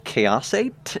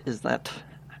Chaosate. Is that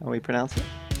how we pronounce it?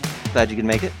 Glad you can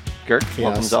make it. Gert,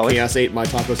 welcome as always. Chaos ate my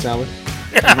taco salad.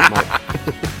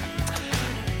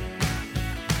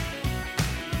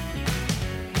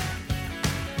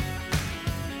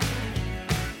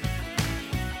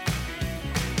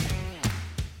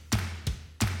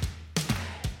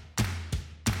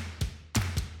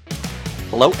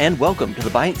 Hello and welcome to the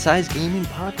Bite Size Gaming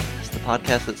Podcast, the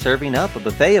podcast that's serving up a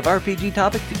buffet of RPG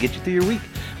topics to get you through your week.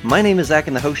 My name is Zach,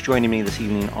 and the hosts joining me this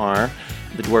evening are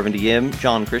the Dwarven DM,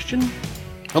 John Christian.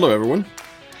 Hello, everyone.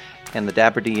 And the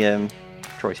Dapper DM,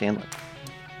 Troy Sandler.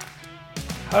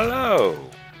 Hello.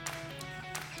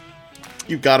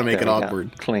 You've got to make it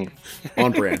awkward. Clean.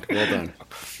 On brand. Well done.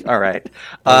 All right.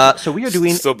 So we are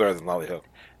doing... Still better than Lolly Ho.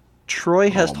 Troy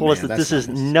has told us that this is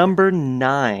number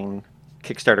 9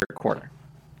 Kickstarter Corner.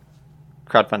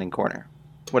 Crowdfunding Corner.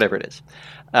 Whatever it is.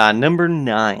 Number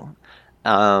 9.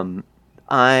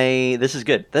 This is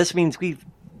good. This means we've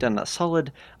done a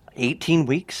solid 18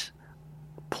 weeks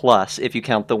plus, if you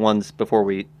count the ones before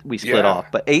we split off.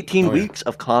 But 18 weeks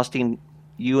of costing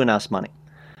you and us money.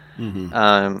 Mm-hmm.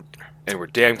 And we're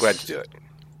damn glad to do it.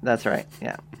 That's right,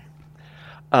 yeah.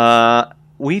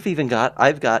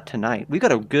 I've got tonight, we've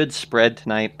got a good spread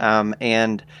tonight,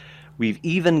 and we've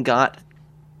even got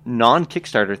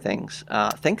non-Kickstarter things,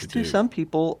 thanks to some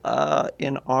people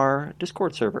in our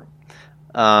Discord server.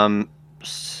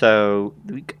 So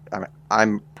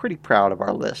I'm pretty proud of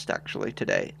our list, actually,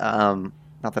 today.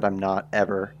 Not that I'm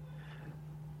ever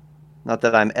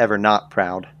not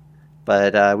proud,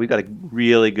 but we've got a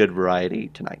really good variety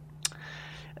tonight.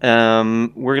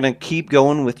 We're going to keep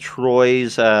going with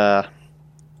Troy's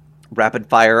rapid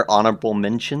fire honorable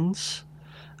mentions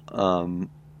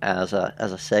as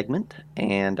a segment,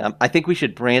 and I think we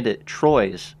should brand it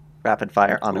Troy's rapid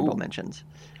fire honorable mentions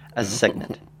as a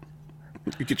segment.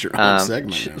 You get your own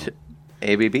segment now.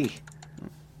 ABB.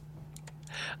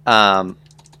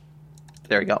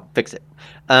 There we go. Fix it.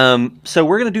 So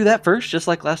we're going to do that first, just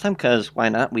like last time, because why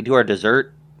not? We do our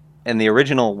dessert in the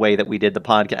original way that we did the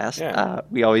podcast. Yeah.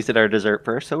 We always did our dessert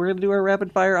first, so we're going to do our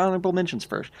rapid fire honorable mentions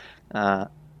first. Because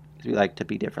we like to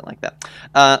be different like that.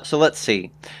 So let's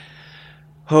see.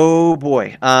 Oh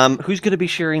boy. Who's going to be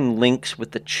sharing links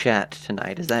with the chat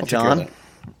tonight? Is that John?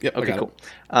 Yep. Okay, cool.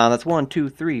 That's 1, 2,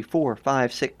 3, 4,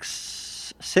 5,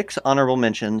 6. 6 honorable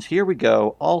mentions. Here we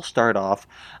go. I'll start off.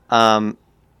 I'm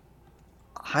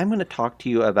going to talk to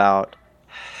you about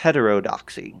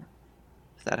heterodoxy.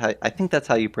 Is that how? I think that's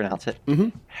how you pronounce it. Mm-hmm.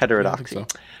 Heterodoxy. Yeah, I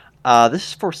think so. This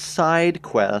is for Side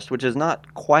Quest, which is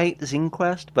not quite Zine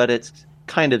Quest, but it's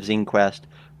kind of Zine Quest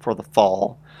for the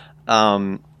fall.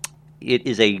 It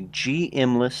is a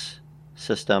GM-less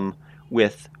system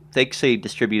with, they say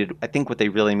distributed, I think what they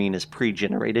really mean is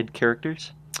pre-generated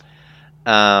characters.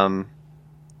 It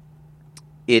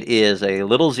is a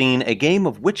little zine, a game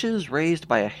of witches raised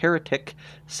by a heretic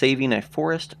saving a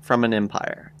forest from an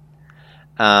empire.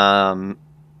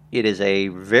 It is a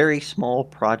very small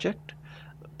project,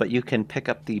 but you can pick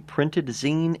up the printed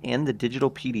zine and the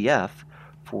digital PDF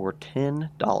for $10.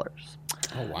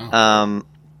 Oh, wow.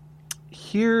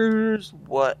 Here's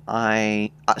what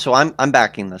I'm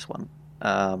backing this one.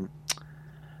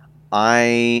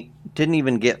 I didn't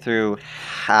even get through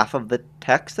half of the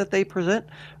text that they present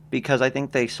because I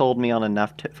think they sold me on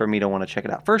enough for me to want to check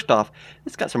it out. First off,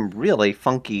 it's got some really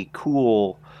funky,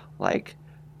 cool, like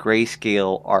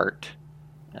grayscale art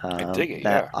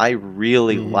I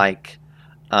really like.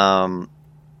 You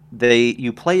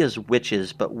play as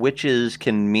witches, but witches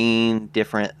can mean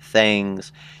different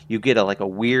things. You get a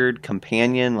weird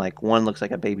companion, like one looks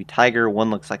like a baby tiger,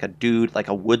 one looks like a dude, like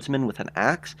a woodsman with an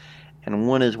axe, and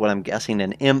one is what I'm guessing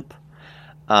an imp.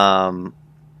 But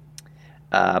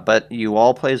you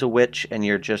all play as a witch, and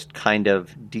you're just kind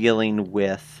of dealing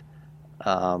with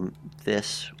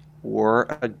this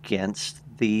war against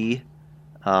the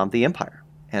Empire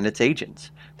and its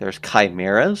agents. There's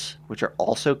chimeras, which are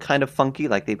also kind of funky.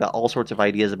 Like, they've got all sorts of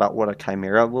ideas about what a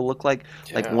chimera will look like.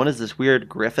 Yeah. Like, one is this weird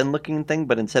griffin-looking thing,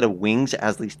 but instead of wings, it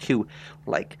has these two,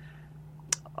 like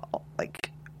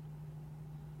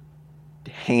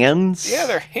hands. Yeah,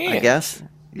 they're hands. I guess.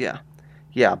 Yeah.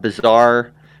 Yeah,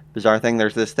 bizarre thing.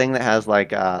 There's this thing that has, like,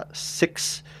 body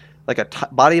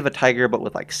of a tiger, but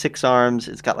with, like, 6 arms.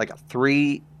 It's got, like, a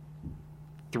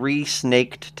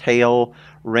three-snaked tail,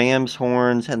 ram's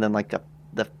horns, and then, like,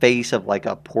 the face of like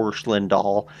a porcelain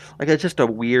doll. Like, it's just a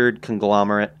weird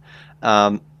conglomerate.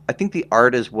 I think the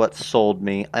art is what sold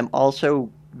me. I'm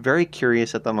also very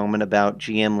curious at the moment about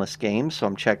GM-less games,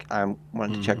 so I'm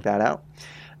wanting to check that out.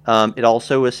 It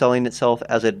also is selling itself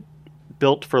as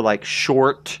built for like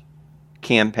short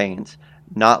campaigns,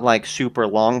 not like super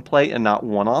long play and not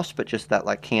one-offs, but just that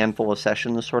like handful of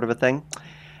sessions sort of a thing.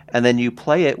 And then you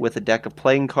play it with a deck of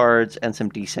playing cards and some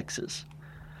d6s.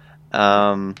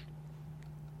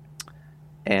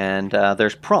 And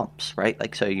there's prompts, right?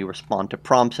 Like, so you respond to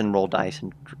prompts and roll dice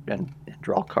and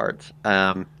draw cards.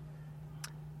 I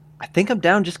think I'm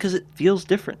down just because it feels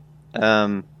different.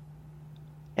 And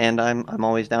I'm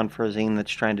always down for a zine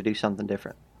that's trying to do something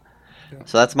different. Yeah.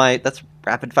 So that's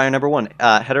rapid fire number one.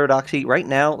 Heterodoxy right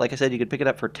now, like I said, you could pick it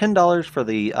up for $10 for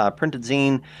the printed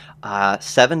zine,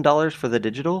 $7 for the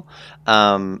digital.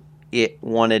 It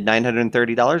wanted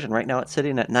 $930, and right now it's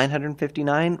sitting at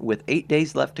 $959 with 8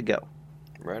 days left to go.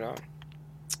 Right on.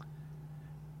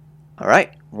 All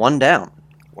right, one down.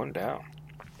 One down.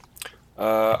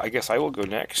 I guess I will go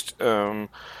next. And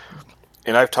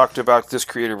I've talked about this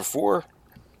creator before.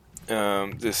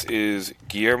 This is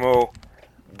Guillermo.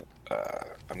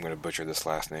 I'm going to butcher this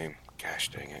last name. Gosh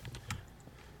dang it.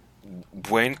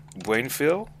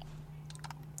 Buenfil?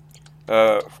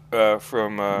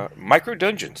 From Micro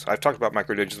Dungeons. I've talked about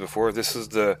Micro Dungeons before. This is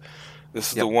the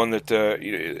one that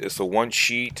it's the one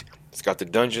sheet. It's got the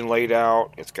dungeon laid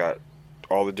out. It's got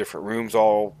all the different rooms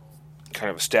all kind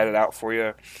of statted out for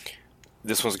you.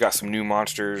 This one's got some new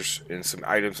monsters and some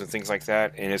items and things like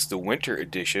that. And it's the winter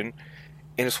edition,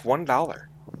 and it's $1.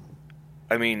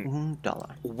 I mean, $1.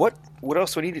 What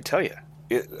else do I need to tell you?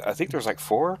 I think there's like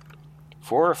four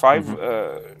or five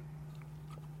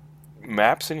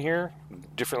maps in here,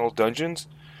 different little dungeons.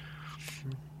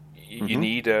 You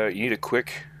need a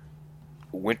quick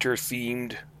winter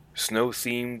themed, snow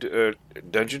themed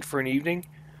dungeon for an evening.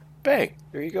 Bang!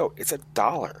 There you go. It's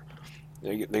 $1.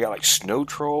 They got like snow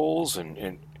trolls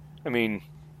and I mean,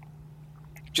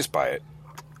 just buy it.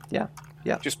 Yeah.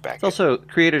 Just back it. Also,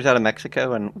 creators out of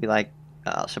Mexico, and we like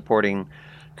supporting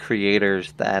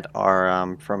creators that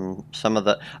are from some of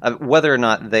the whether or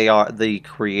not they are the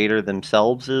creator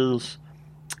themselves is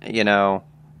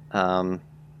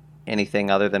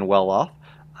anything other than well off.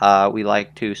 We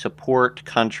like to support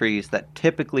countries that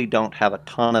typically don't have a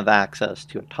ton of access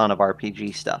to a ton of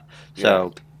RPG stuff.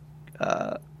 So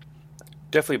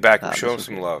definitely back them, show them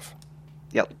some love.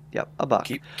 Yep, $1.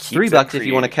 Keep $3 if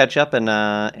you want to catch up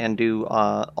and do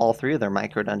all 3 of their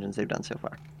micro dungeons they've done so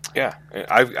far. Yeah,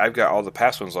 I've got all the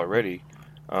past ones already,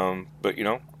 but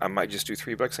I might just do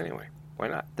 $3 anyway. Why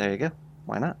not? There you go.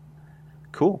 Why not?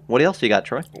 Cool. What else you got,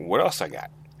 Troy? What else I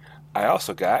got? I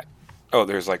also got.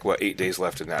 There's 8 days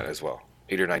left in that as well.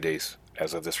 8 or 9 days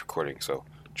as of this recording. So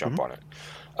jump on it.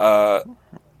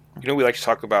 We like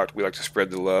to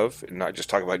spread the love and not just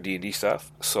talk about D&D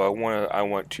stuff. So I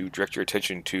want to direct your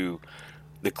attention to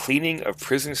the cleaning of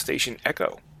Prison Station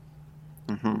Echo.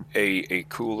 A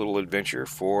cool little adventure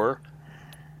for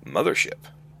Mothership.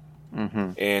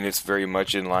 And it's very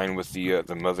much in line with the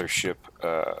Mothership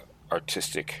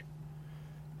artistic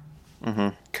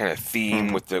kind of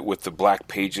theme with the black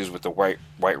pages with the white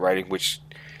writing, which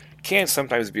can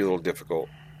sometimes be a little difficult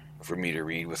for me to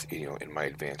read with in my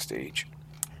advanced age.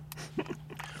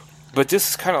 But this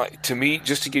is kind of like, to me,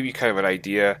 just to give you kind of an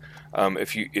idea,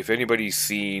 if anybody's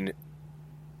seen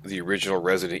the original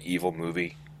Resident Evil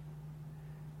movie,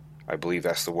 I believe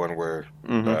that's the one where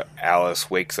Alice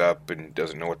wakes up and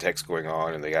doesn't know what the heck's going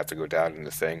on, and they have to go down in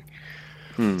the thing.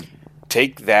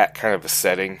 Take that kind of a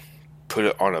setting, put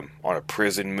it on a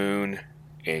prison moon,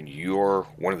 and you're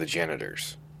one of the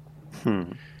janitors.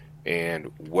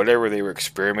 And whatever they were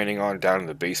experimenting on down in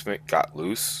the basement got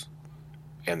loose,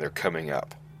 and they're coming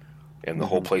up. And the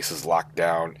whole place is locked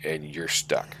down, and you're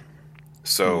stuck.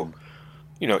 So,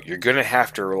 you're going to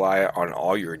have to rely on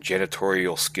all your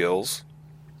janitorial skills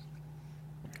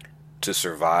to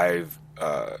survive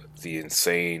the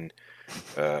insane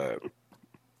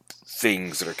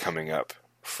things that are coming up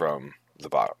from the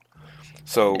bottom.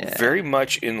 So very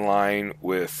much in line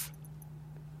with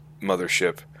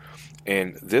Mothership.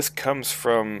 And this comes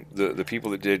from the people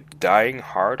that did Dying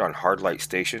Hard on Hardlight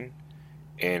Station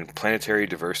and Planetary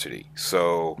Diversity.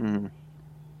 So,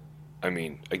 I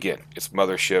mean, again, it's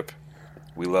Mothership.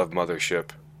 We love Mothership.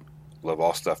 Love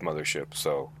all stuff Mothership.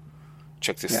 So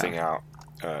check this thing out.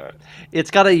 It's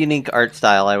got a unique art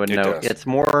style, I would note. Does. It's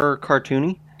more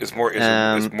cartoony. It's more.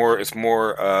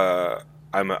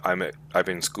 I'm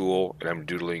in school and I'm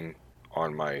doodling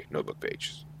on my notebook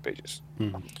pages.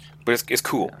 But it's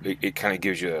cool. It kind of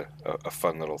gives you a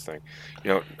fun little thing.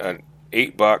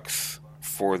 $8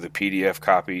 for the PDF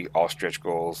copy, all stretch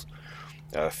goals.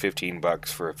 $15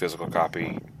 for a physical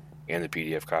copy and the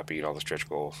PDF copy and all the stretch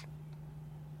goals.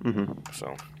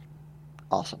 So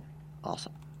awesome.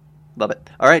 Love it.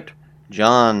 All right,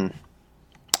 John.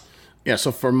 Yeah,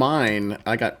 so for mine,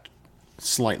 I got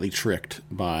slightly tricked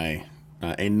by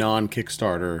a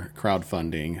non-Kickstarter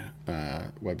crowdfunding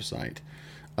website.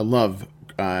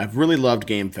 I've really loved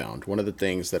GameFound. One of the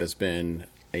things that has been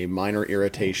a minor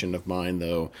irritation of mine,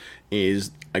 though,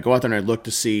 is I go out there and I look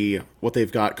to see what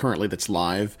they've got currently that's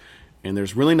live, and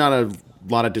there's really not a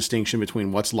lot of distinction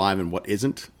between what's live and what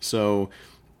isn't. So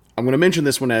I'm going to mention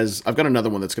this one as I've got another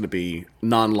one that's going to be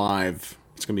non-live.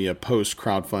 It's going to be a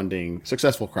post-crowdfunding,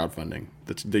 successful crowdfunding.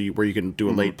 Where you can do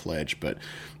a late pledge. But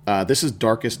this is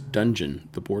Darkest Dungeon,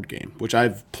 the board game, which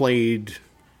I've played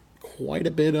quite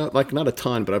a bit of, like not a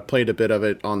ton, but I've played a bit of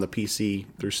it on the PC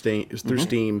through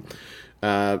Steam.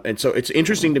 And so it's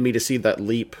interesting to me to see that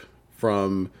leap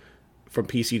from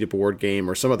PC to board game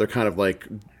or some other kind of like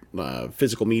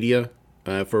physical media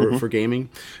for gaming.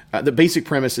 The basic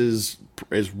premise is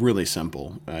really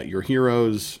simple. Your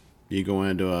heroes, you go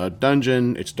into a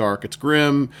dungeon. It's dark. It's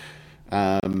grim.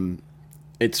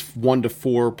 It's 1 to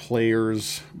 4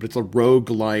 players, but it's a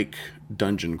roguelike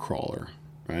dungeon crawler,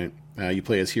 right? You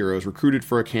play as heroes recruited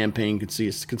for a campaign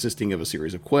consisting of a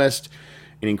series of quests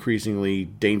in increasingly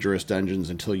dangerous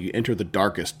dungeons until you enter the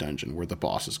darkest dungeon, where the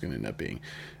boss is going to end up being.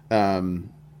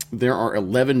 There are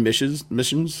 11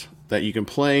 missions that you can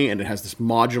play, and it has this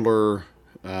modular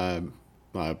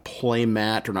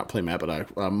playmat, or not playmat, but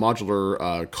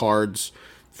modular cards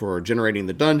for generating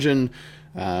the dungeon.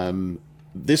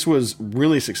 This was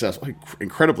really successful,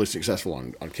 incredibly successful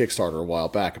on Kickstarter a while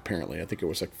back, apparently. I think it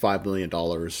was like $5 million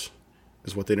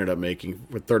is what they ended up making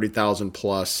with 30,000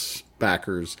 plus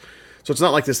backers. So it's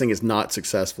not like this thing is not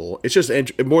successful. It's just,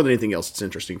 more than anything else, it's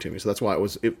interesting to me. So that's why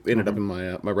it ended up in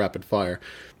my rapid fire.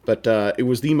 But it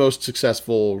was the most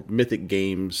successful Mythic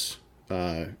Games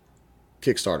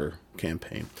Kickstarter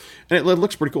campaign, and it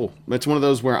looks pretty cool. It's one of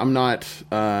those where I'm not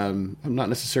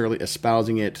necessarily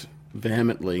espousing it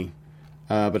vehemently,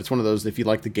 but it's one of those, if you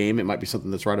like the game, it might be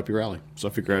something that's right up your alley. So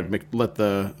I figured I'd let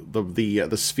the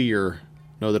sphere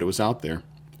know that it was out there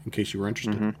in case you were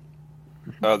interested.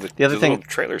 The other thing, little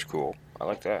trailer's cool. I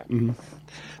like that.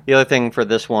 The other thing for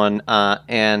this one, that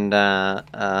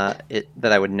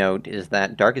I would note, is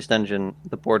that Darkest Dungeon,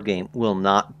 the board game, will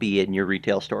not be in your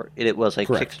retail store. It was a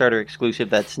Correct. Kickstarter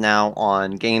exclusive that's now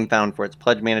on GameFound for its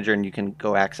pledge manager, and you can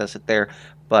go access it there.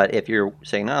 But if you're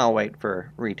saying, "No, I'll wait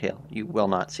for retail," you will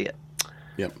not see it.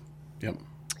 Yep.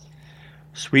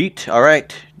 Sweet. All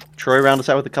right, Troy, round us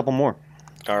out with a couple more.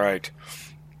 All right.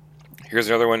 Here's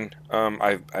another one.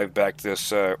 I've backed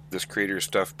this creator's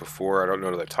stuff before. I don't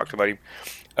know that I talked about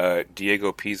him.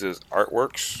 Diego Pisa's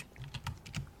Artworks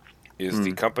is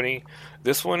the company.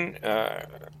 This one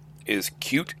is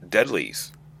Cute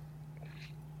Deadlies.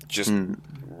 Just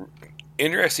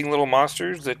interesting little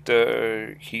monsters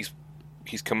that he's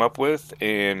come up with,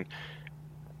 and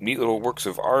neat little works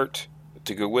of art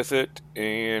to go with it,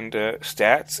 and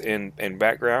stats and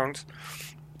backgrounds.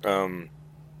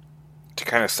 To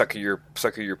kind of sucker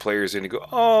your players in and go,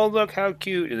 oh, look how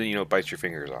cute, and then bite your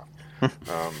fingers off.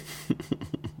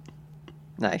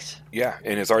 Nice. Yeah,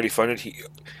 and it's already funded.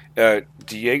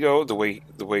 Diego, the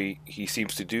way he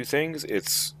seems to do things,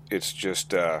 it's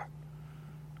just a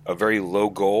very low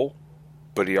goal,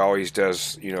 but he always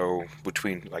does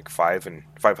between like $500 and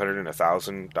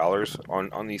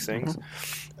 $1,000 on these things,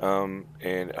 and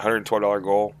 $112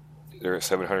 goal. They're at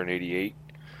 788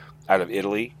 out of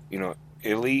Italy.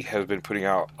 Italy has been putting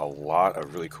out a lot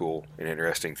of really cool and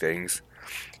interesting things,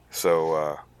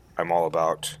 so I'm all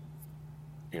about,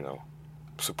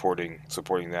 supporting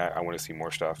that. I want to see more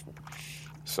stuff.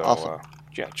 So awesome.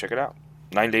 Yeah, check it out.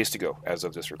 9 days to go as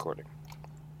of this recording.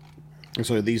 And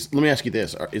so let me ask you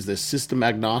this: is this system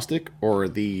agnostic, or are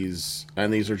these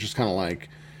are just kind of like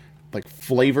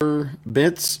flavor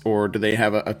bits, or do they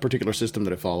have a particular system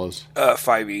that it follows?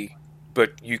 5e,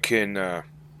 but you can.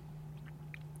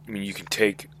 You can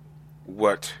take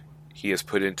what he has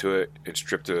put into it and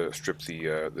strip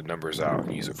the numbers out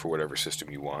and use it for whatever system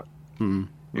you want.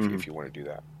 If you want to do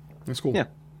that. That's cool. Yeah.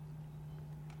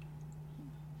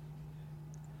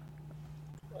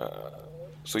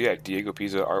 So yeah, Diego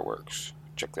Pisa Artworks.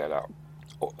 Check that out.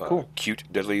 Cool. Cute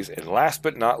Deadlies, and last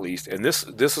but not least, and this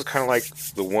is kind of like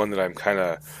the one that I'm kind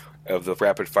of the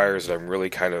rapid fires that I'm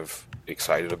really kind of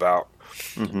excited about,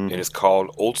 and it's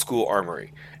called Old School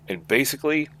Armory. And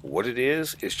basically, what it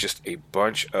is just a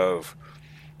bunch of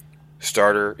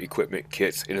starter equipment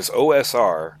kits, and it's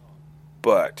OSR,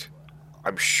 but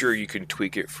I'm sure you can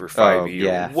tweak it for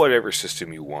 5e or whatever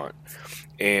system you want.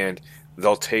 And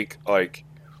they'll take for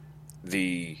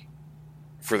the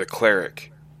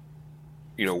cleric,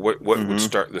 what would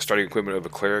start the starting equipment of a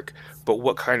cleric, but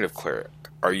what kind of cleric?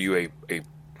 Are you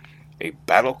a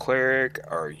battle cleric?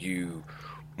 Are you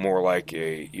more like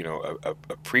a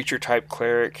preacher type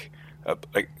cleric?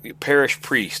 like parish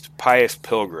priest, pious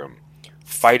pilgrim,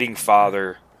 fighting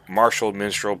father, martial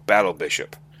minstrel, battle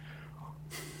bishop.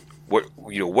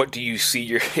 What do you see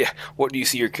your what do you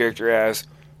see your character as?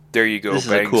 There you go, This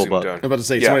is a bang, cool zoom, book. done. I'm about to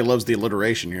say Yeah, somebody loves the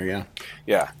alliteration here. Yeah.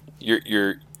 yeah.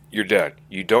 You're done.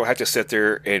 You don't have to sit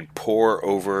there and pore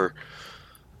over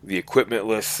the equipment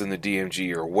lists in the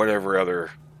DMG or whatever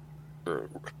other or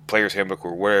player's handbook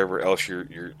or whatever else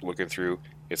you're looking through.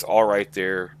 It's all right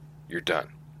there. You're done,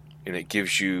 and it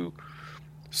gives you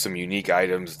some unique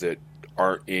items that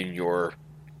aren't in your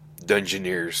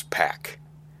Dungeoneer's pack,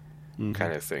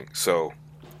 kind of thing. So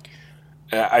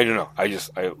I don't know.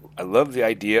 I love the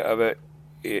idea of it.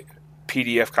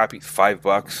 PDF copy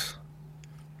 $5.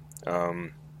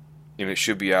 And it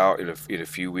should be out in a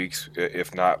few weeks,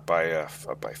 if not by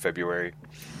February.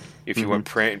 If you want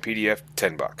print and PDF,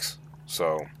 $10.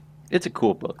 So It's a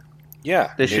cool book.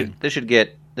 yeah, This should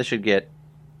get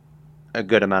a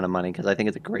good amount of money because I think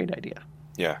it's a great idea.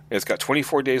 yeah. It's got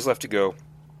 24 days left to go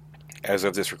as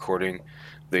of this recording.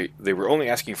 They were only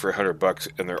asking for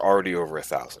 $100 and they're already over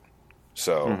 1,000.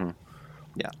 So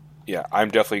Yeah. yeah, I'm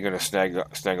definitely going to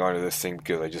snag onto this thing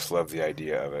because I just love the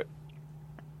idea of it.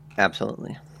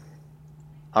 Absolutely.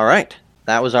 All right.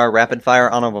 That was our rapid fire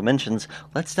honorable mentions.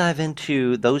 Let's dive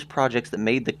into those projects that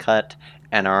made the cut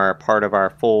and are part of our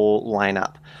full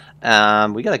lineup.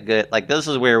 We got a good, this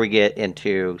is where we get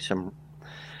into some,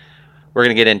 we're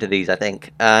going to get into these, I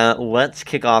think. Let's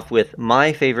kick off with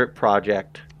my favorite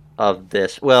project of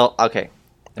this. Well, okay.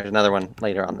 There's another one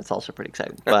later on that's also pretty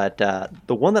exciting. But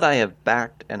the one that I have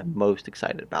backed and am most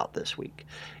excited about this week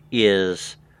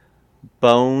is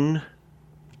Bone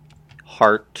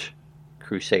Heart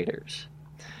Crusaders.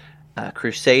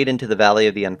 Crusade into the Valley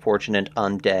of the Unfortunate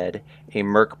Undead, a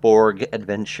Merkborg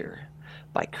adventure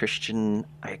by Christian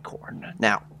Eichhorn.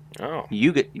 Now, Oh,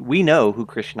 we know who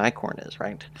Christian Eichhorn is,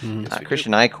 right? yes, we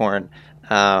Christian Eichhorn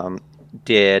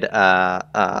did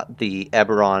the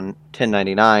Eberron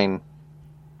 1099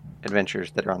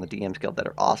 adventures that are on the DM's Guild that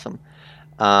are awesome.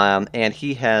 And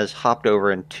he has hopped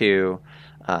over into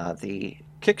the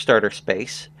Kickstarter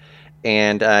space.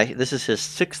 And this is his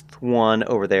 6th one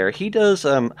over there. He does.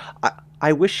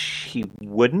 I wish he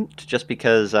wouldn't, just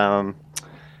because I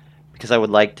would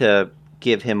like to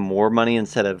give him more money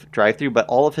instead of drive-through. But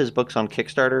all of his books on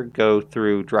Kickstarter go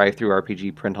through drive-through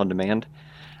RPG print on demand.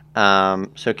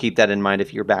 So keep that in mind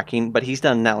if you're backing. But he's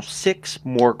done now 6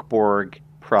 Morkborg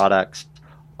products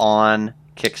on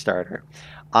Kickstarter.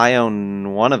 I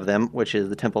own one of them, which is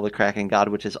the Temple of the Kraken God,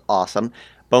 which is awesome.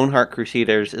 Boneheart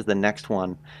Crusaders is the next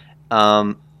one.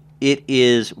 It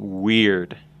is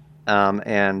weird,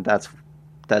 and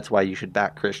that's why you should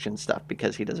back Christian stuff,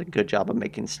 because he does a good job of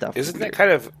making stuff. isn't weird.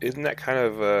 that kind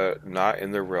of not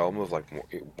in the realm of like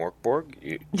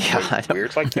Morkborg? Yeah, I don't-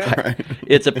 Weird like that. Right.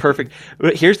 It's a perfect.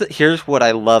 Here's what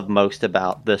I love most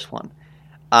about this one.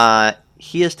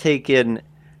 He has taken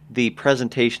the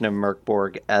presentation of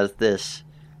Merkborg as this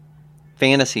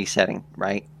fantasy setting,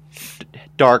 right?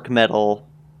 Dark metal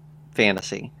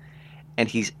fantasy, and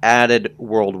he's added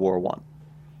World War One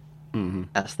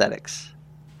aesthetics,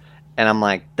 and I'm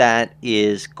like, that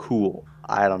is cool.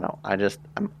 I don't know.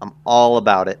 I'm all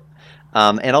about it.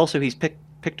 And also he's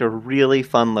picked a really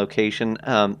fun location.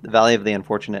 The Valley of the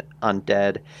Unfortunate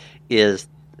Undead is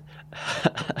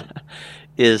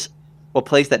is a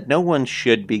place that no one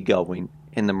should be going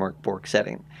in the Merkborg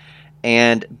setting.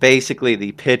 And basically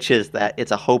the pitch is that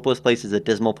it's a hopeless place, it's a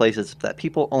dismal place, it's that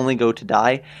people only go to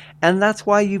die, and that's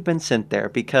why you've been sent there,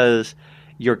 because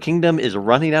your kingdom is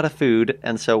running out of food,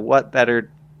 and so what better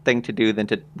thing to do than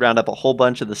to round up a whole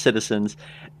bunch of the citizens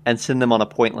and send them on a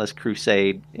pointless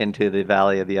crusade into the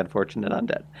Valley of the Unfortunate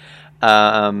Undead.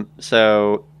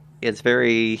 So it's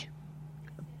very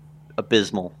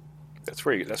abysmal That's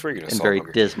where you're going to and solve very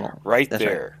hunger. dismal. Right That's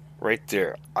there, right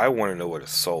there. I want to know what a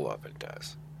soul oven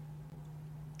does.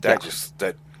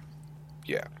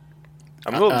 Yeah.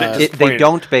 I'm a little bit disappointed. They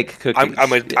don't bake cookies.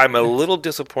 I'm a little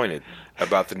disappointed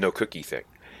about the no cookie thing,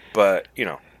 but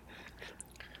I'm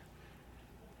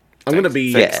going to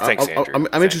be. Thanks, Andrew. I'm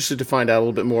Thanks. interested to find out a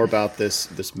little bit more about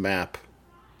this map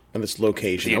and this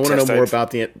location. The I want to know more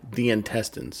intestines? about the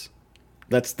intestines.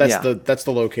 That's Yeah. the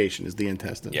location is the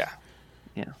intestines. Yeah.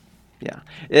 Yeah.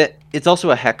 It's also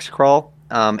a hex crawl,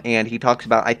 and he talks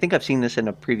about, I think I've seen this in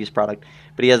a previous product,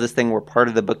 but he has this thing where part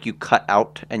of the book you cut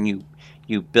out and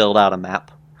you build out a map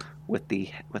with the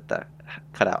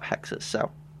cut out hexes.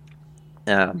 So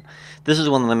this is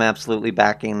one that I'm absolutely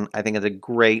backing. I think it's a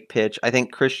great pitch. I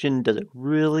think Christian does a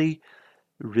really,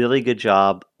 really good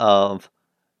job of,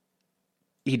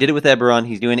 he did it with Eberron,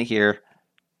 he's doing it here,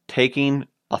 taking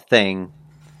a thing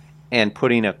and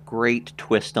putting a great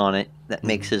twist on it that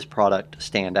makes his product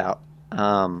stand out.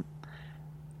 I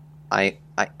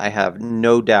have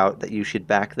no doubt that you should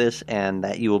back this and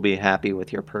that you will be happy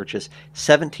with your purchase.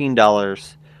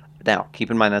 $17. Now, keep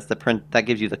in mind that's the print that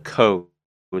gives you the codes,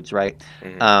 right?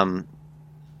 Mm-hmm.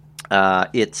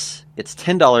 It's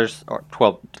 $10 or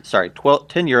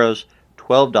 10 euros,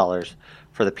 $12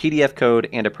 for the PDF code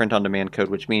and a print-on-demand code,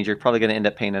 which means you're probably going to end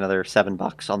up paying another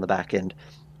 $7 on the back end.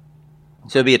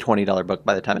 So it'd be a $20 book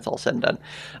by the time it's all said and done.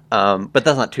 But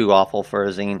that's not too awful for a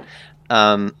zine.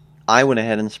 I went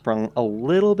ahead and sprung a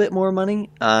little bit more money.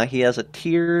 He has a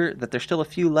tier that there's still a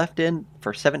few left in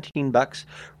for $17,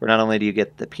 where not only do you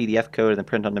get the PDF code and the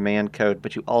print-on-demand code,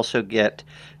 but you also get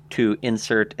to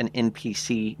insert an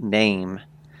NPC name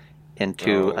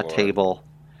into a table.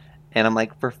 And I'm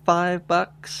like, for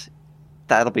 $5,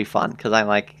 that'll be fun, because I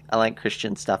like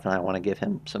Christian stuff and I want to give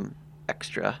him some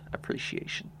extra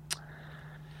appreciation.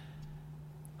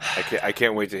 I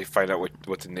can't wait to find out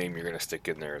what the name you're going to stick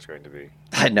in there is going to be.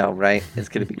 I know, right? It's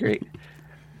going to be great.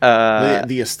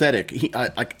 The aesthetic.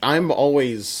 I'm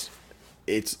always.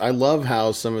 I love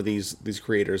how some of these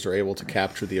creators are able to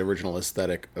capture the original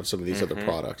aesthetic of some of these other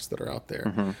products that are out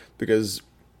there, because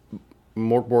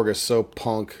Morkborg is so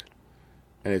punk,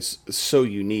 and it's so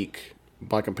unique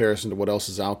by comparison to what else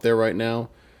is out there right now.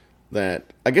 That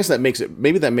I guess that makes it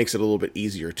a little bit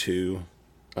easier to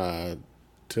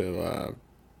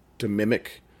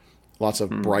mimic. Lots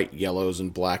of bright yellows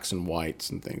and blacks and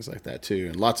whites and things like that too,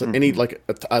 and lots of any like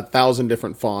 1,000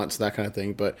 different fonts, that kind of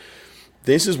thing. But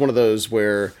this is one of those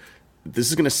where this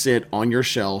is going to sit on your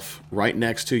shelf right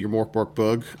next to your Morkborg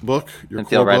book, your and core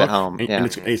feel right book, at home. and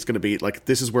it's going to be like,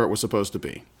 this is where it was supposed to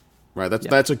be, right?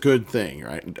 That's a good thing,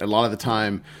 right? A lot of the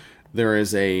time, there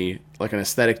is an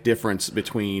aesthetic difference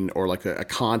between, or like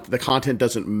the content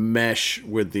doesn't mesh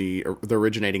with the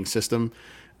originating system.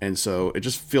 And so it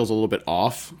just feels a little bit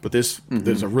off, but there's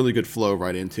a really good flow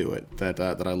right into it that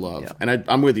I love. Yeah. And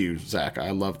I'm with you, Zach.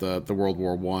 I love the World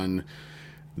War I.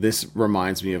 This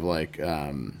reminds me of what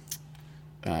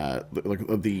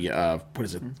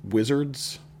is it,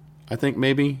 Wizards? I think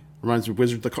maybe reminds me of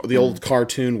Wizards, the old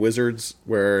cartoon Wizards,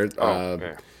 where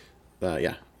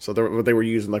So they were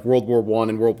using like World War I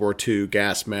and World War II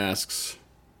gas masks.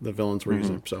 The villains were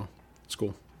using, so it's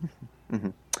cool.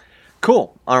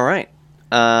 Cool. All right.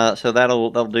 So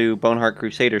that'll do Boneheart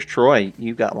Crusaders. Troy,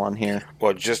 you got one here.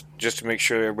 Well, just to make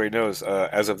sure everybody knows,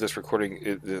 as of this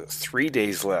recording, 3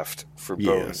 days left for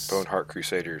Boneheart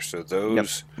Crusaders. So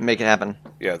those make it happen.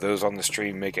 Yeah, those on the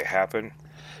stream, make it happen,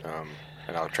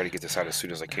 and I'll try to get this out as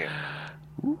soon as I can.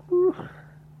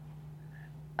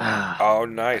 Oh,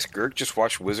 nice! Girk just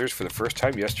watched Wizards for the first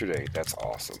time yesterday. That's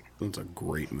awesome. That's a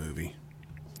great movie.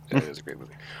 That is a great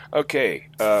movie. Okay,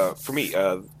 for me.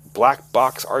 Black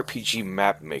Box RPG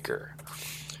Map Maker.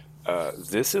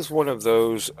 This is one of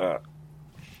those.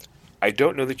 I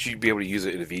don't know that you'd be able to use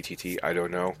it in a VTT. I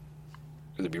don't know.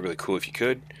 It'd be really cool if you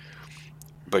could.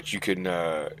 But you can.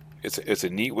 It's a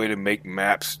neat way to make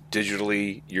maps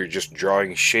digitally. You're just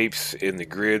drawing shapes in the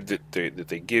grid that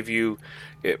they give you.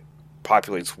 It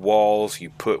populates walls. You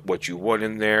put what you want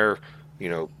in there.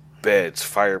 Beds,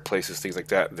 fireplaces, things like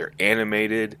that. They're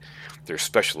animated. There's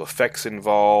special effects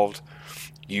involved.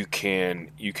 You can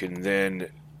then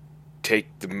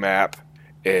take the map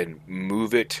and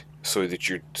move it so that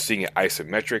you're seeing it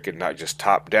isometric and not just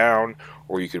top down,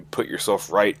 or you can put yourself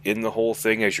right in the whole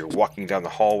thing as you're walking down the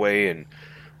hallway and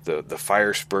the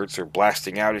fire spurts are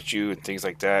blasting out at you and things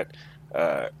like that.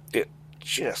 It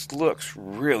just looks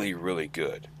really, really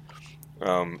good.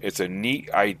 It's a neat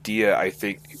idea, I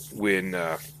think, when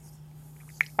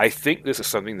I think this is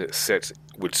something that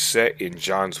would set in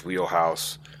John's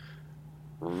wheelhouse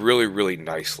really, really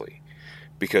nicely,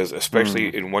 because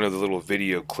especially in one of the little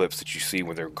video clips that you see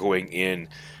when they're going in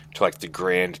to like the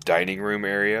grand dining room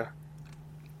area,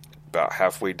 about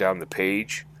halfway down the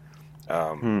page,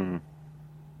 I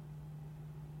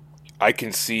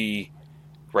can see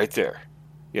right there.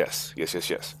 Yes.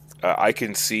 I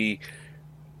can see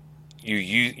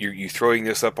you throwing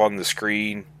this up on the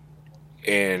screen,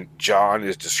 and John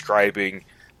is describing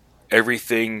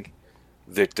everything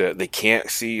that they can't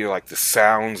see, like the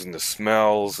sounds and the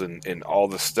smells and all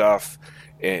the stuff,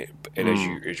 and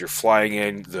as you're flying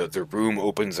in, the room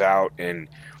opens out, and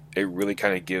it really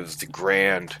kind of gives the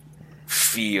grand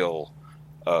feel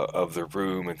of the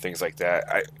room and things like that.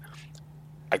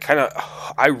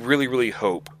 I really, really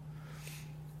hope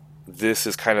this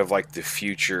is kind of like the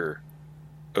future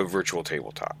of virtual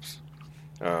tabletops.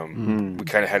 We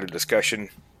kind of had a discussion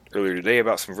earlier today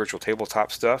about some virtual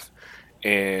tabletop stuff,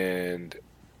 and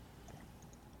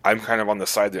I'm kind of on the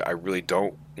side that I really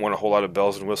don't want a whole lot of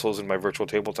bells and whistles in my virtual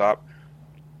tabletop,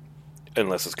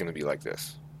 unless it's going to be like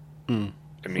this. Mm.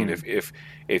 I mean,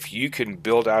 if you can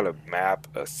build out a map,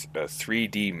 a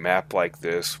 3D map like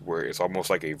this, where it's almost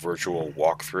like a virtual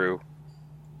walkthrough,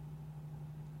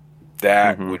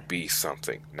 that would be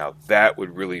something. Now, that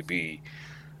would really be,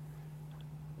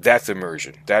 that's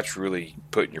immersion. That's really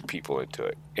putting your people into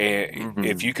it. And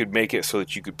if you could make it so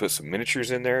that you could put some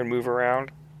miniatures in there and move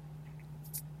around,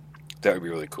 that would be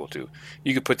really cool too.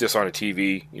 You could put this on a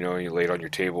TV, you know, and you lay it on your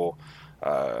table.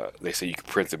 They say you could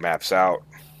print the maps out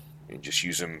and just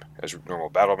use them as normal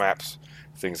battle maps,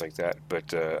 things like that.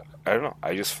 But I don't know.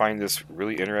 I just find this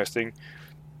really interesting.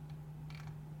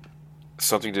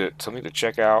 Something to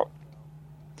check out.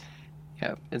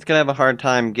 Yeah, it's gonna have a hard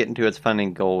time getting to its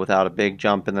funding goal without a big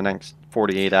jump in the next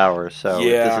 48 hours. So if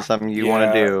this is something you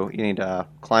want to do, you need to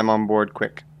climb on board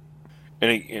quick.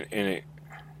 In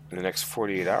the next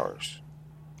 48 hours.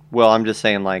 Well, I'm just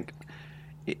saying, like,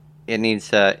 it needs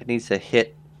to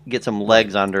get some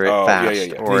legs under it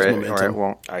fast, or it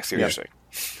won't. I see what you're saying.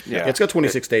 Yeah, it's got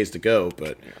 26 days to go,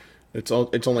 but it's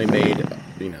only made,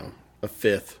 you know, a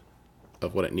fifth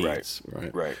of what it needs.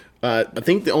 Right. I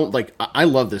think I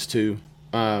love this too.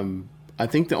 I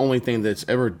think the only thing that's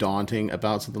ever daunting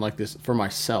about something like this for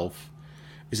myself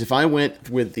is if I went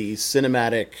with the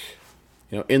cinematic,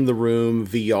 you know, in the room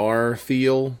VR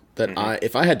feel that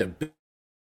if I had to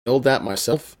build that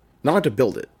myself, not have to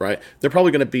build it, right? They're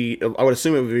probably going to be, I would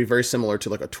assume it would be very similar to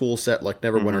like a tool set like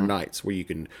Neverwinter Nights, where you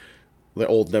can, the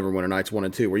old Neverwinter Nights 1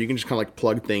 and 2, where you can just kind of like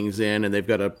plug things in, and they've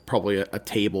got probably a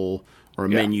table or a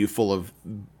menu full of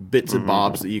bits and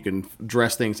bobs that you can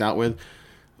dress things out with.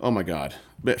 Oh my God.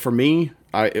 But for me,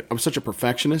 I'm such a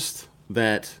perfectionist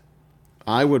that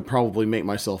I would probably make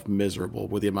myself miserable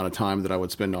with the amount of time that I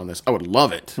would spend on this. I would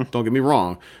love it. Don't get me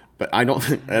wrong. But I don't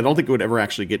think it would ever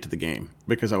actually get to the game,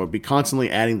 because I would be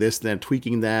constantly adding this, then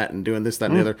tweaking that, and doing this,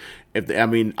 that, and the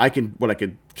other. What I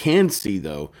can see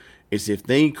though is if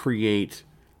they create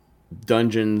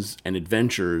dungeons and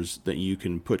adventures that you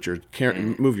can put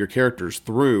move your characters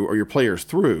through, or your players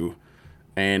through,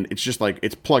 and it's just like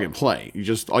it's plug and play.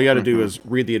 All you got to do is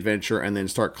read the adventure and then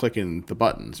start clicking the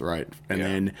buttons, right? And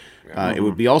then it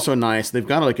would be also nice. They've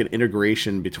got like an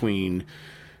integration between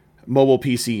mobile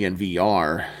PC and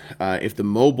VR. If the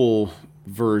mobile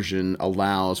version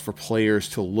allows for players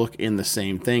to look in the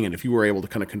same thing, and if you were able to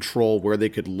kind of control where they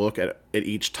could look at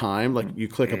each time, like you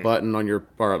click a button on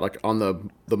on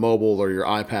the mobile or your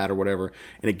iPad or whatever,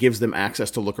 and it gives them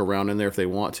access to look around in there if they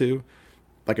want to.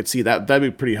 I could see that'd be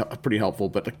pretty helpful.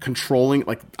 But the controlling,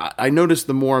 like I notice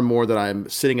the more and more that I'm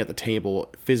sitting at the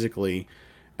table physically,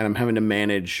 and I'm having to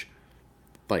manage,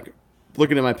 like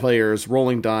looking at my players,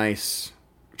 rolling dice,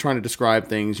 trying to describe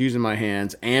things, using my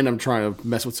hands, and I'm trying to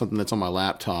mess with something that's on my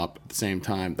laptop at the same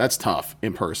time. That's tough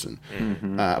in person.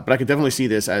 But I could definitely see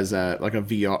this as like a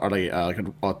VR, or like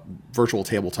a virtual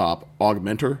tabletop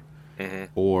augmenter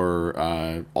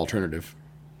or alternative.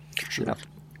 Sure.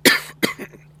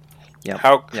 Yep.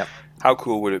 Yep. How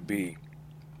cool would it be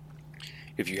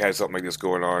if you had something like this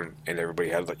going on, and everybody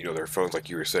had, like, you know, their phones, like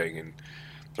you were saying, and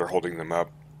they're holding them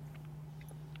up,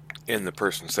 and the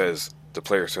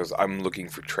player says, "I'm looking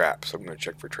for traps. I'm going to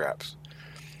check for traps,"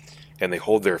 and they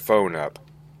hold their phone up,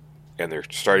 and they're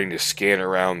starting to scan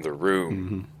around the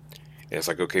room, and it's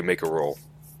like, okay, make a roll,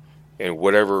 and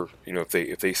whatever, you know,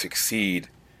 if they succeed,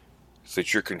 so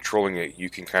that you're controlling it,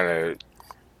 you can kind of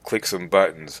click some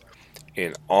buttons,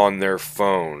 and on their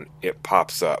phone it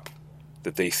pops up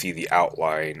that they see the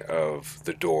outline of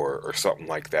the door or something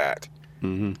like that.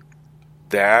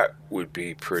 That would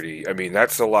be pretty. I mean,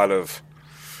 that's a lot of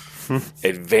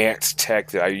advanced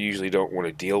tech that I usually don't want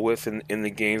to deal with in the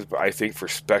games, but I think for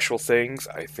special things,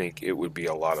 I think it would be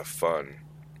a lot of fun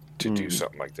to do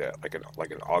something like that,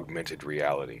 like an augmented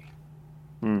reality.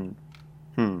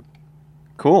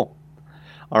 Cool.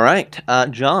 All right,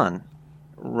 John,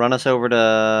 run us over to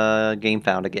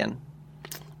GameFound again.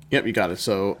 Yep, you got it.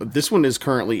 So this one is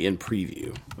currently in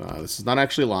preview. This is not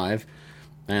actually live,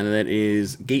 and that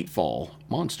is Gatefall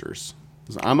Monsters.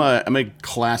 I'm a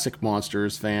classic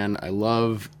Monsters fan. I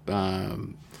love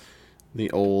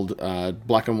the old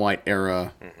black and white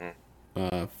era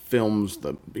films.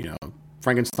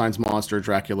 Frankenstein's monster,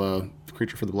 Dracula,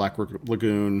 Creature from the Black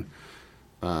Lagoon,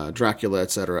 Dracula,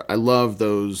 etc. I love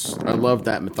those. I love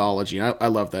that mythology. I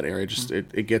love that area. Just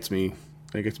it gets me.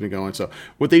 It gets me going. So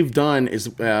what they've done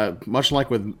is much like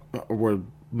where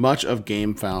much of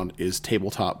GameFound is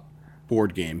tabletop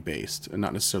board game based and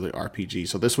not necessarily RPG.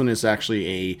 So this one is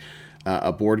actually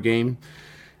a board game.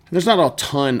 There's not a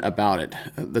ton about it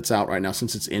that's out right now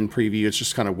since it's in preview. It's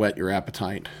just kind of whet your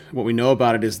appetite. What we know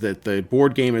about it is that the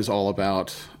board game is all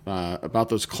about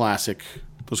those classic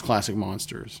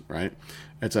monsters, right?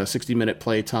 It's a 60-minute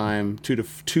playtime, two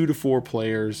to four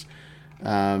players.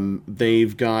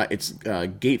 They've got it's a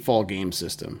Gatefall game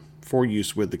system for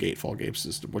use with the Gatefall game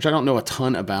system, which I don't know a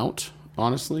ton about,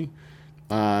 honestly.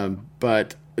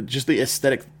 But just the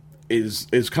aesthetic is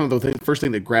kind of the first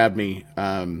thing that grabbed me.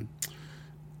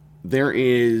 There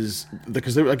is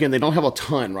because again they don't have a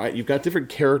ton, right? You've got different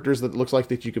characters that looks like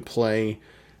that you could play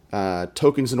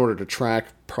tokens in order to track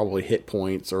probably hit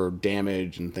points or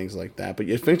damage and things like that. But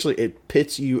eventually it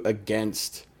pits you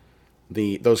against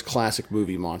those classic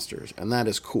movie monsters, and that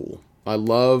is cool. I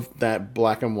love that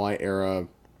black and white era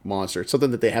monster. It's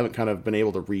something that they haven't kind of been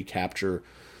able to recapture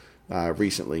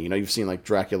recently. You know, you've seen like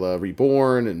Dracula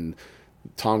Reborn and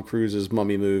Tom Cruise's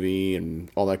Mummy movie and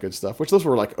all that good stuff, which those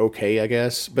were like okay, I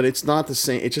guess, but it's not the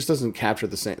same. It just doesn't capture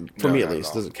the same, for me at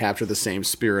least, doesn't capture the same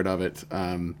spirit of it.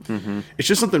 It's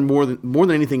just something more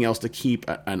than anything else to keep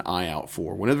an eye out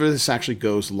for. Whenever this actually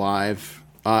goes live,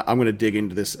 I'm going to dig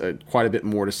into this quite a bit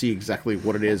more to see exactly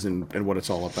what it is and what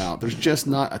it's all about. There's just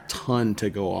not a ton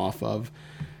to go off of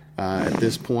at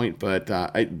this point, but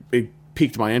it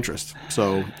piqued my interest,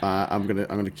 so I'm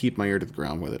gonna keep my ear to the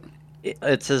ground with it.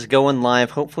 It says going live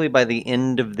hopefully by the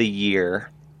end of the year.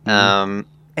 And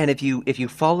if you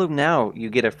follow now,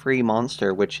 you get a free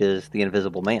monster, which is the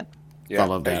Invisible Man. Yeah, I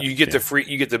love that. You get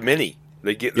the mini.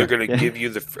 They're going to give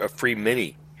you a free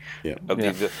mini. Yeah.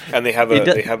 And they have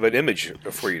an image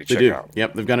for you to check out.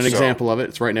 Yep, they've got an example of it.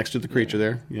 It's right next to the creature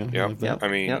there. Yeah. I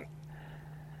mean, Yep.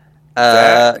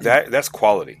 that's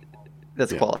quality.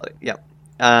 That's quality. Yep.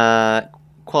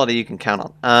 Quality you can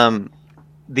count on.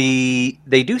 They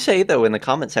do say though in the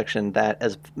comment section that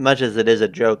as much as it is a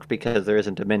joke because there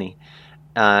isn't a mini,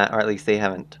 or at least they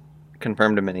haven't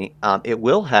confirmed a mini, it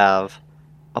will have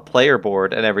a player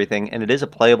board and everything, and it is a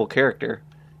playable character,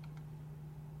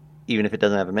 even if it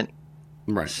doesn't have a mini.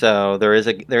 Right. So there is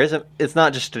a. It's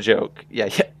not just a joke. Yeah.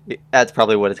 That's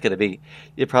probably what it's going to be.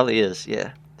 It probably is.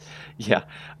 Yeah.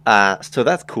 So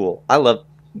that's cool. I love.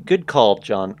 Good call,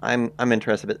 John. I'm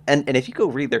interested. And if you go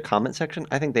read their comment section,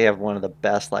 I think they have one of the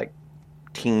best like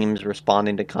teams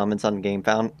responding to comments on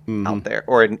GameFound out there,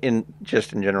 or in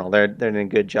just in general. They're doing a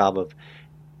good job of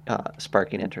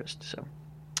sparking interest. So,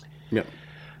 yep.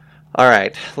 All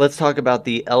right, let's talk about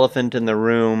the elephant in the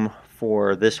room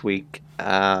for this week,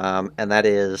 and that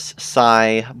is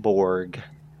Cyborg,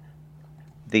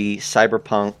 the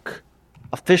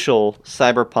official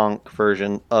cyberpunk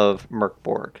version of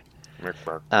Merkborg.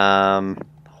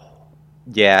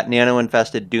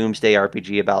 Nano-infested doomsday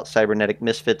RPG about cybernetic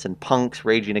misfits and punks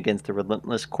raging against the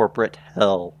relentless corporate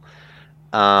hell.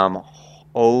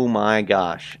 Oh my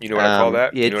gosh! You know what I call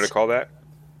that? You know what I call that?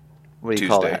 What do you Tuesday.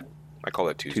 call that? I call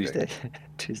that Tuesday.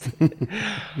 Tuesday.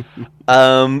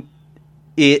 I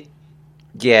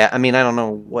mean, I don't know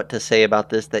what to say about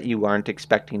this that you aren't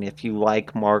expecting. If you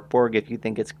like Markborg, if you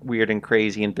think it's weird and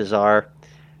crazy and bizarre,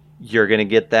 you're going to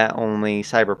get that, only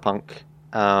cyberpunk.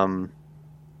 I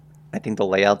think the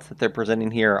layouts that they're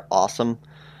presenting here are awesome.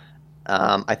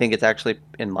 I think it's actually,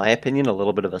 in my opinion, a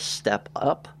little bit of a step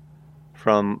up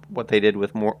from what they did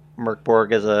with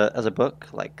Merkborg as a book.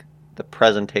 Like, the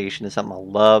presentation is something I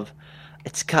love.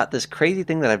 It's got this crazy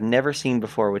thing that I've never seen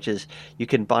before, which is you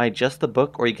can buy just the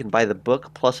book, or you can buy the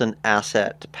book plus an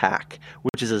asset pack,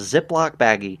 which is a Ziploc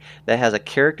baggie that has a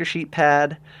character sheet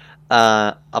pad,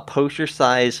 a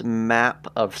poster-size map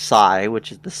of Psy,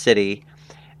 which is the city,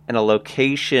 and a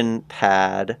location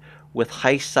pad with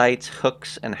heist sites,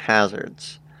 hooks, and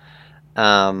hazards.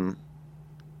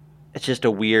 It's just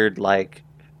a weird, like,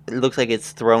 it looks like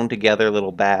it's thrown together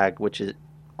little bag, which is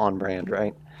on brand,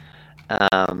 right?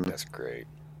 That's great.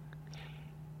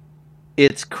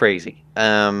 It's crazy.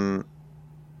 They've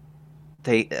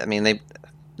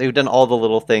done all the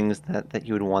little things that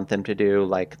you would want them to do.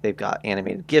 Like, they've got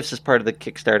animated GIFs as part of the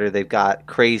Kickstarter. They've got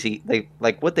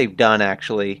what they've done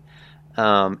actually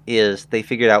is they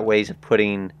figured out ways of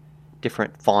putting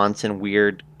different fonts and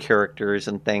weird characters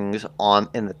and things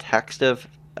in the text of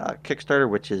Kickstarter,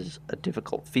 which is a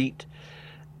difficult feat.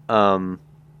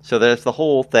 So there's the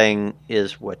whole thing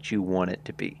is what you want it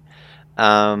to be.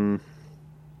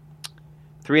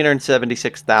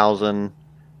 376,000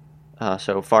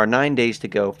 so far, 9 days to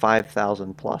go,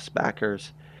 5,000 plus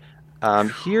backers.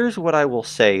 Here's what I will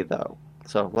say though.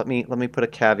 So let me put a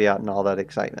caveat in all that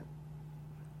excitement.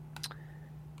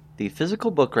 The physical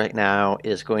book right now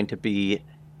is going to be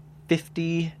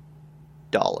 $50.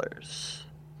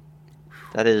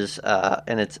 That is,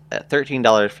 and it's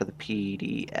 $13 for the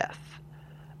PDF.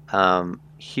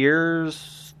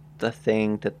 here's the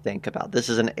thing to think about. This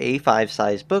is an A5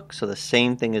 size book, so the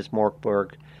same thing as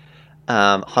Morkborg.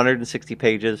 160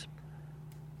 pages.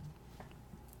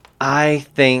 I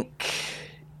think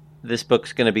this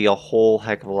book's going to be a whole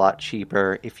heck of a lot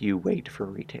cheaper if you wait for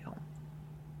retail.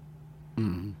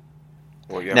 Mm-hmm.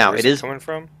 Well, yeah, Now, where's it coming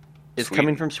from? It's Sweden?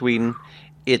 coming from Sweden.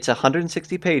 It's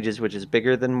 160 pages, which is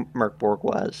bigger than Merkborg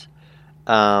was.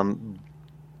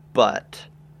 But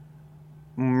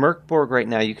Merkborg right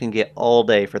now you can get all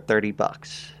day for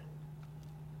 $30.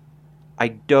 I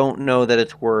don't know that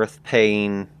it's worth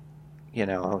paying.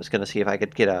 I was going to see if I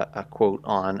could get a quote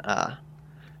on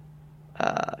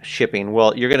shipping.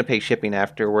 Well, you're going to pay shipping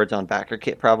afterwards on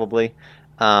BackerKit probably.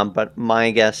 But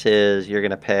my guess is you're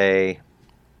going to pay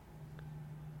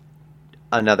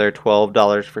another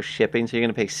 $12 for shipping, so you're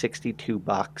going to pay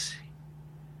 $62.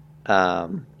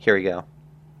 Here we go.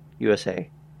 USA.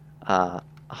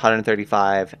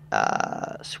 135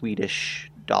 Swedish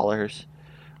dollars,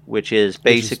 which is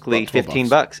basically 15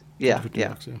 bucks. Yeah,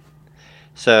 yeah.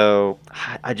 So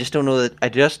I just don't know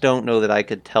that I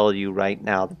could tell you right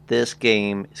now that this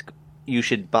game you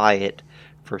should buy it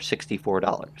for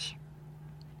 $64.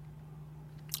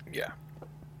 Yeah,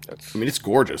 it's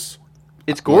gorgeous.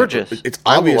 It's gorgeous. It's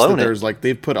obvious that there's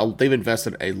they've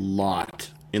invested a lot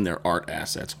in their art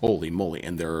assets. Holy moly!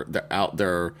 And their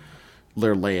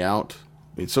layout.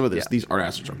 I mean, some of these art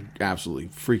assets are absolutely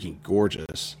freaking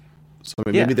gorgeous. So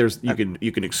I mean, maybe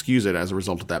you can excuse it as a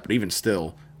result of that, but even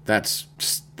still, that is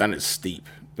steep.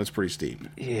 That's pretty steep.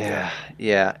 Yeah.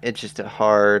 It's just a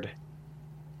hard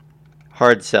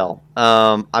sell.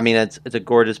 I mean, it's a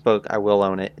gorgeous book. I will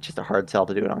own it. It's just a hard sell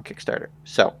to do it on Kickstarter.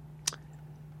 So,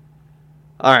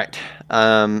 all right,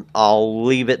 I'll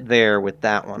leave it there with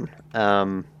that one.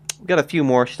 We've got a few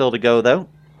more still to go though.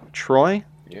 Troy.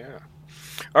 Yeah.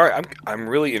 All right, I'm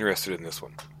really interested in this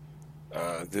one.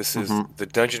 This is the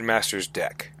Dungeon Master's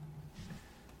deck.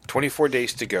 24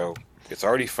 days to go. It's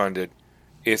already funded.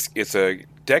 It's a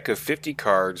deck of 50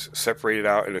 cards separated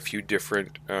out in a few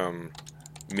different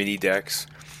mini decks.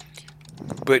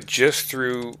 But just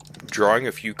through drawing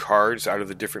a few cards out of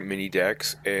the different mini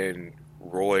decks and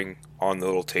rolling on the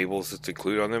little tables that's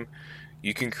included on them,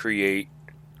 you can create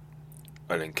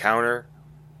an encounter,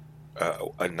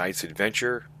 a night's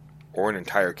adventure, or an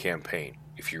entire campaign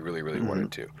if you really, really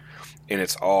wanted to. And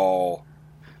it's all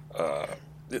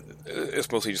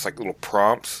it's mostly just like little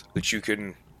prompts that you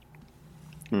can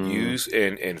use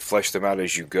and flesh them out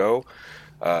as you go.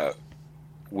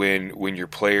 When your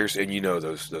players, and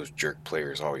those jerk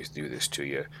players always do this to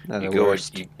you.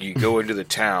 You go into the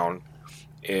town,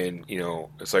 and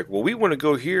it's like, well, we want to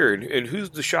go here, and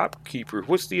who's the shopkeeper?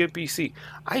 What's the NPC?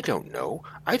 I don't know.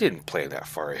 I didn't plan that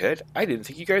far ahead. I didn't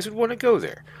think you guys would want to go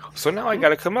there. So now I got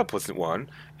to come up with one,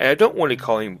 and I don't want to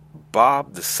call him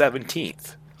Bob the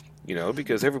 17th,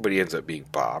 because everybody ends up being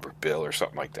Bob or Bill or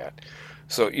something like that.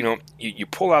 So you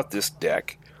pull out this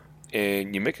deck,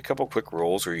 and you make a couple quick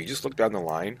rolls, or you just look down the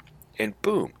line, and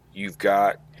boom, you've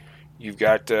got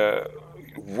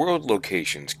world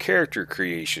locations, character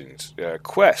creations,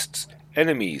 quests,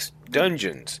 enemies,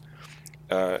 dungeons,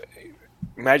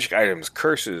 magic items,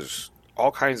 curses,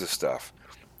 all kinds of stuff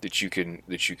that you can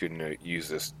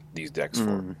use these decks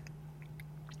for.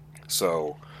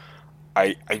 So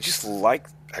I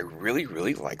really,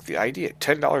 really like the idea.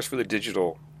 $10 for the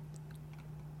digital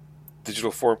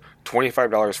form,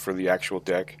 $25 for the actual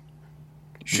deck.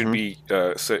 Should be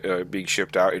being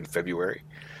shipped out in February.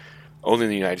 Only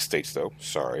in the United States, though.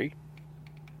 Sorry.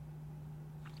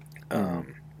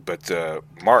 But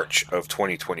March of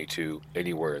 2022,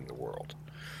 anywhere in the world.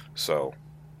 So,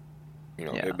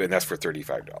 and that's for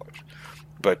 $35.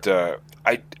 But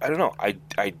I don't know. I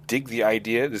dig the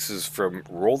idea. This is from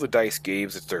Roll the Dice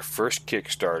Games. It's their first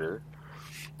Kickstarter.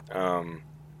 I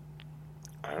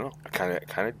don't know. I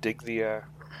kind of dig the.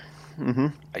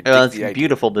 It's a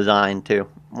beautiful design too.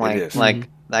 It is.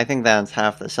 I think that's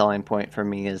half the selling point for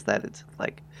me is that it's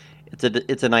like,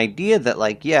 it's an idea that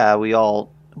we all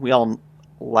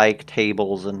like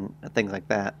tables and things like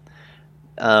that.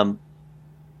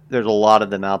 There's a lot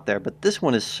of them out there, but this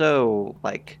one is so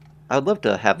I would love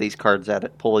to have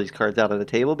pull these cards out of the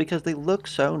table because they look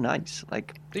so nice.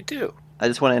 They do. I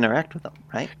just want to interact with them,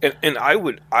 right? And I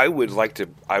would like to.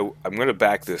 I'm going to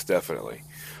back this definitely.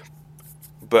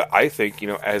 But I think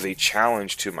as a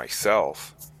challenge to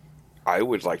myself, I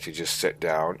would like to just sit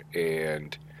down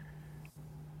and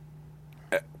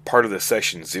part of the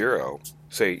session 0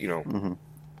 say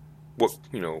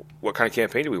what kind of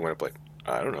campaign do we want to play?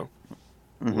 I don't know.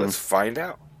 Let's find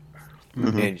out.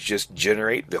 And just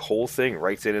generate the whole thing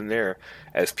right then and there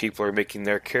as people are making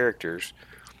their characters.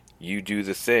 you do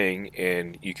the thing,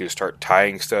 and you can start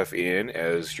tying stuff in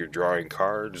as you're drawing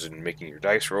cards and making your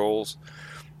dice rolls,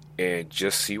 and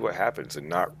just see what happens, and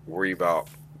not worry about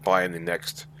buying the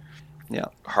next Yeah,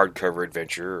 hardcover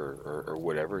adventure or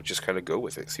whatever. Just kind of go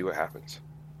with it, see what happens.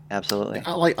 absolutely.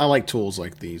 I like tools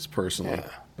like these personally, Yeah.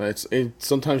 but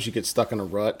sometimes you get stuck in a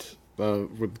rut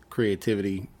with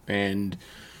creativity, and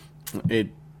it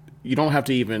you don't have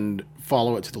to even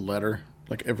follow it to the letter.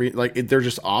 They're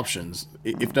just options.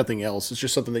 If nothing else, it's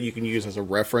just something that you can use as a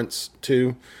reference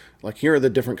to. Like, here are the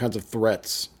different kinds of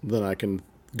threats that I can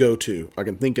go to. I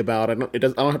can think about. I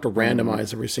don't have to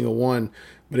randomize every single one,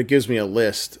 but it gives me a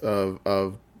list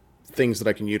of things that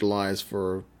I can utilize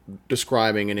for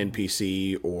describing an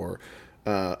NPC, or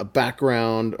a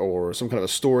background, or some kind of a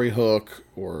story hook,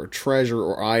 or a treasure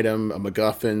or item, a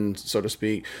MacGuffin, so to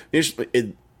speak.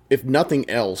 If nothing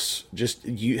else, just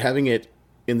you having it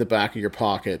in the back of your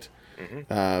pocket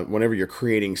whenever you're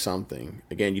creating something.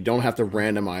 Again, you don't have to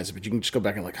randomize it, but you can just go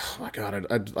back and like, oh my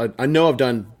god, I know I've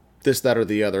done this, that, or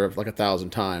the other like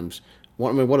 1,000 times.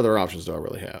 What other options do I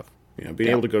really have? Being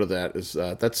Yeah. able to go to that is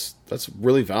that's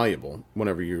really valuable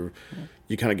whenever you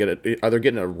kind of get it, either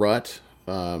getting a rut,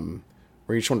 or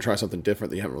you just want to try something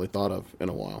different that you haven't really thought of in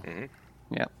a while.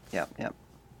 Yeah, yeah, yeah.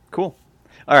 Cool.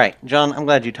 All right, John. I'm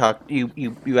glad you talked.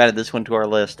 You added this one to our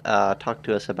list. Talk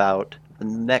to us about the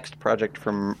next project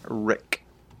from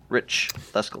Rich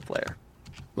Theskelflair.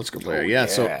 Let's go there. Yeah.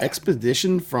 So yeah.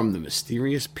 Expedition from the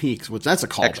Mysterious Peaks, which that's a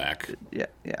callback. Yeah,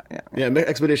 yeah, yeah. Yeah,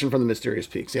 Expedition from the Mysterious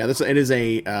Peaks. Yeah, that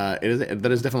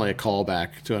is definitely a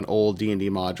callback to an old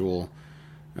D&D module,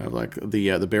 like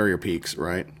the Barrier Peaks,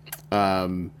 right?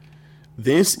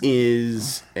 This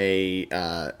is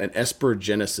an Esper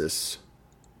Genesis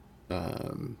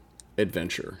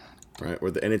adventure, right?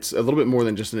 And it's a little bit more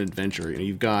than just an adventure.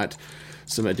 You've got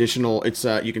some additional.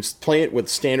 You can play it with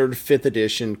standard 5th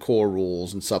edition core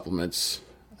rules and supplements.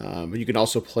 But you can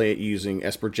also play it using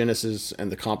Esper Genesis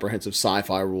and the comprehensive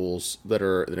sci-fi rules that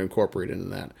are incorporated in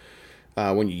that.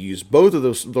 When you use both of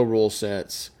the rule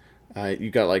sets,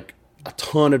 you got like a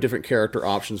ton of different character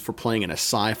options for playing in a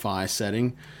sci-fi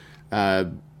setting.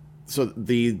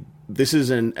 This is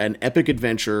an epic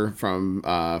adventure from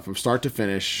start to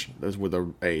finish, with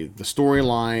the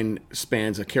storyline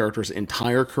spans a character's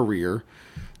entire career.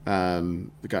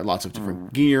 We've got lots of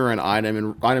different gear and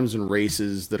items and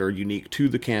races that are unique to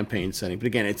the campaign setting. But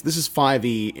again, this is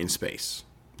 5e in space,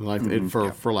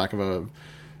 for lack of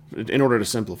in order to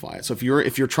simplify it. So if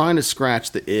you're trying to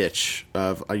scratch the itch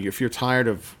of if you're tired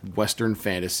of Western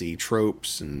fantasy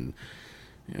tropes and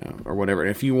or whatever,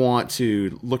 and if you want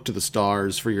to look to the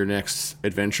stars for your next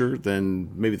adventure,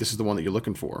 then maybe this is the one that you're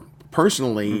looking for.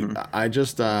 Personally,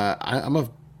 I'm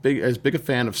as big a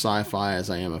fan of sci-fi as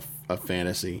I am of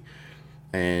fantasy,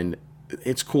 and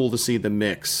it's cool to see the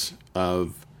mix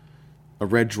of a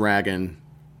red dragon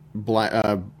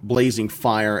blazing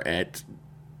fire at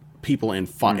people in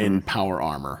power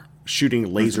armor,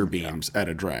 shooting laser beams at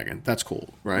a dragon. That's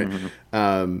cool, right?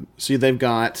 So you've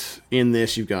got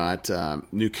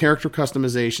new character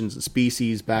customizations and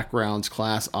species, backgrounds,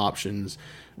 class options,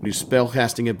 new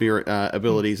spellcasting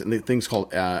abilities, and things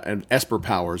called and Esper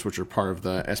powers, which are part of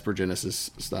the Esper Genesis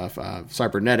stuff.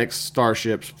 Cybernetics,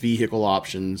 starships, vehicle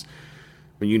options,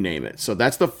 you name it. So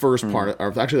that's the first part.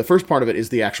 Or actually, the first part of it is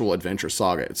the actual adventure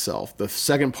saga itself. The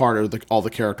second part are all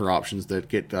the character options that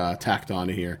get tacked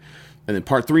onto here. And then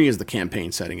part 3 is the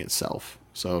campaign setting itself.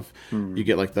 So if you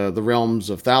get like the realms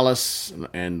of Thalos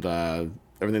and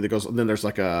everything that goes. Then there's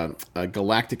like a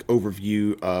galactic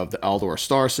overview of the Aldor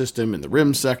star system and the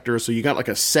Rim sector. So you got like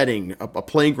a setting, a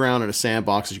playground and a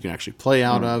sandbox that you can actually play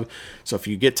out of. So if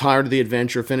you get tired of the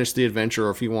adventure, finish the adventure, or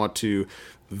if you want to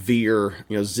veer,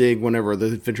 zig whenever the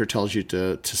adventure tells you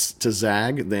to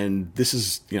zag, then this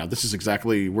is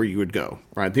exactly where you would go.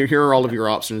 Right here are all of your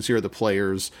options. Here are the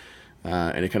players.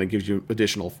 And it kind of gives you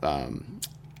additional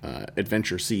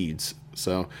adventure seeds.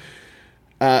 So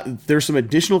there's some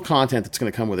additional content that's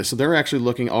going to come with it. So they're actually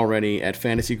looking already at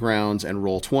Fantasy Grounds and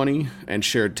Roll20 and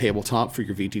shared tabletop for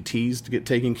your VTTs to get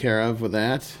taken care of with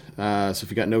that. So if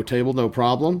you got no table, no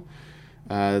problem.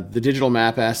 The digital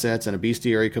map assets and a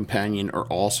bestiary companion are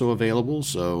also available.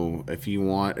 So if you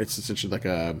want, it's essentially like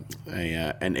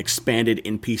an expanded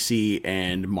NPC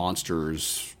and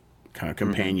monsters kind of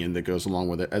companion that goes along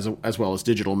with it, as well as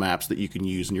digital maps that you can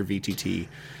use in your VTT.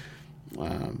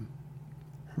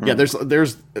 Yeah, there's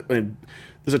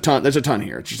a ton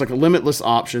here. It's just like a limitless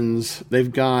options.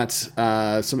 They've got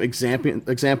some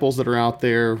examples that are out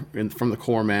there from the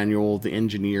core manual. The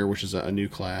engineer, which is a new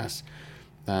class,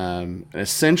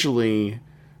 essentially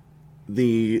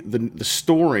the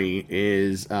story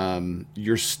is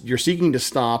you're seeking to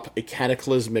stop a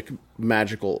cataclysmic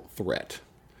magical threat.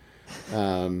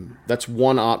 That's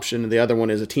one option. The other one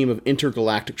is a team of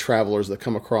intergalactic travelers that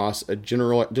come across a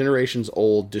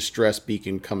generations-old distress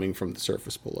beacon coming from the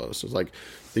surface below. So it's like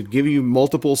they give you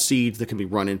multiple seeds that can be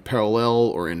run in parallel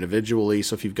or individually.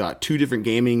 So if you've got two different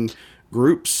gaming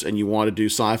groups and you want to do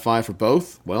sci-fi for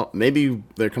both, well, maybe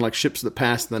they're kind of like ships that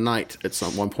pass in the night at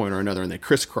some one point or another, and they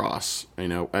crisscross,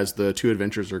 as the two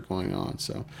adventures are going on.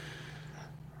 So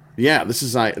yeah,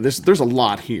 there's a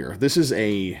lot here. This is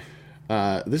a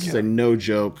no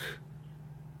joke.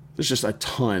 There's just a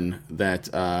ton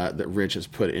that Rich has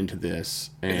put into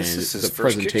this, and the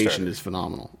presentation is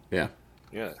phenomenal. Yeah.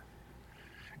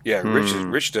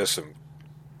 Rich does some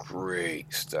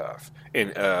great stuff,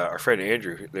 and our friend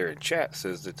Andrew there in chat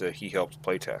says that he helped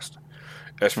playtest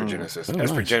Esper Genesis.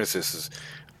 Esper Genesis is,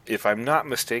 if I'm not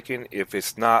mistaken, if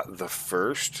it's not the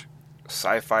first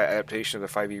sci-fi adaptation of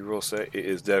the 5e rule set, it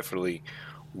is definitely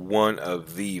one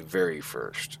of the very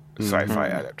first sci-fi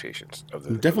adaptations of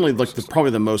the definitely like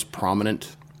probably the most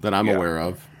prominent that I'm aware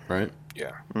of, right?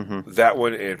 Yeah, that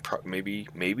one and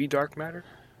maybe Dark Matter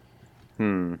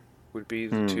would be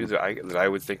the two that I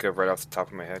would think of right off the top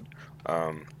of my head.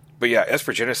 But yeah,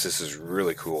 Esper Genesis is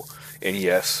really cool, and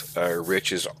yes,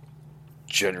 Rich is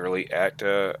generally at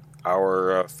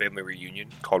our family reunion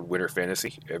called Winter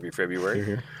Fantasy every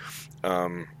February,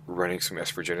 running some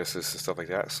Esper Genesis and stuff like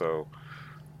that. So.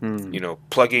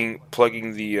 Plugging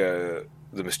the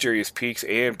Mysterious Peaks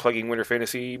and plugging Winter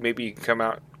Fantasy, maybe you can come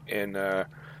out and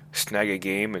snag a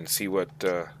game and see what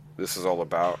this is all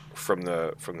about from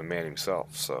the man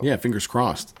himself. So yeah, fingers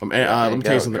crossed. Let me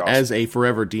tell you something. Awesome. As a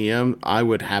forever DM, I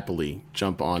would happily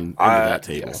jump on into that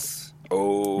table. Yes.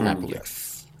 Oh, happily.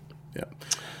 Yes. Yeah.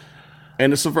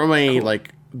 And so from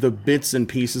like the bits and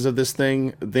pieces of this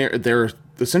thing, they're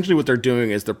essentially what they're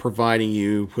doing is they're providing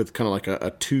you with kind of like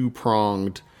a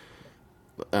two-pronged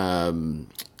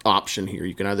option here.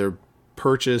 You can either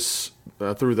purchase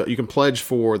you can pledge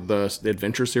for the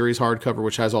Adventure Series hardcover,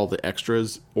 which has all the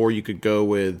extras, or you could go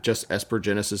with just Esper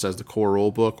Genesis as the core rule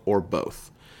book, or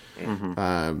both.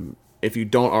 If you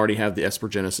don't already have the Esper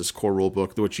Genesis core rule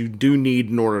book, which you do need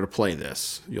in order to play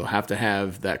this, you'll have to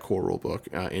have that core rule book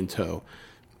in tow.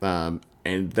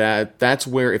 And that's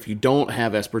where, if you don't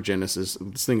have Esper Genesis,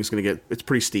 this thing is going to it's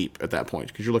pretty steep at that point,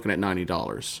 because you're looking at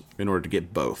 $90 in order to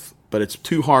get both. But it's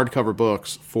two hardcover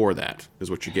books for that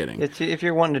is what you're getting. If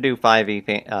you're wanting to do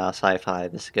 5e sci-fi,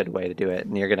 this is a good way to do it,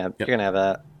 and you're gonna have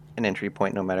an entry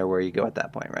point no matter where you go at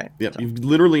that point, right? Yep. So. You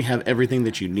literally have everything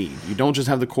that you need. You don't just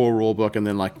have the core rule book and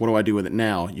then like, what do I do with it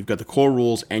now? You've got the core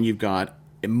rules, and you've got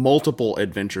multiple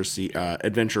adventure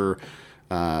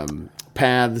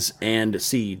paths and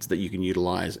seeds that you can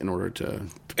utilize in order to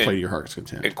play to your heart's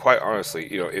content. And quite honestly,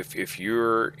 if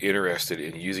you're interested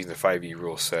in using the 5e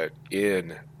rule set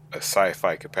in a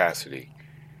sci-fi capacity,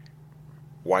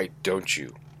 why don't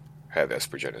you have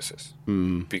Esper Genesis?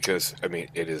 Because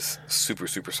it is super,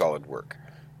 super solid work.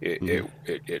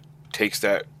 It takes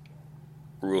that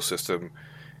rule system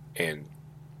and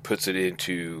puts it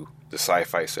into the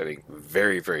sci-fi setting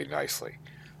very, very nicely.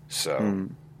 So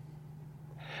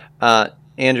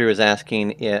Andrew is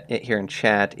asking it here in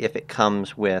chat if it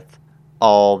comes with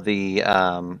all the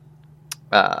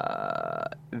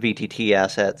VTT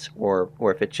assets or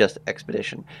if it's just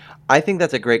Expedition. I think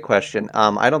that's a great question.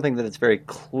 I don't think that it's very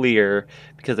clear,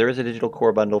 because there is a digital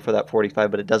core bundle for that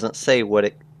 45, but it doesn't say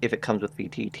if it comes with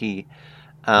VTT.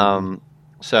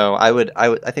 So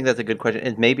I think that's a good question.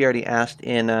 It's maybe already asked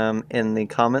in the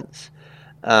comments.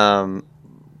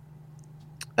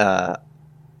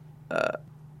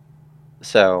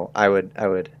 So I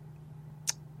would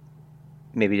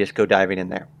maybe just go diving in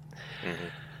there.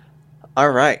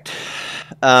 All right.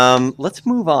 Let's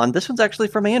move on. This one's actually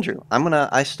from Andrew.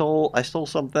 I stole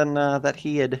something that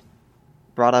he had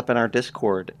brought up in our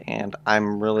Discord, and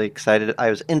I'm really excited. I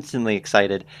was instantly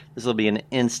excited. This will be an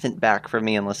instant back for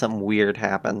me unless something weird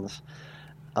happens.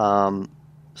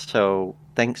 So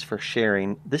thanks for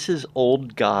sharing. This is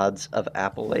Old Gods of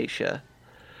Appalachia,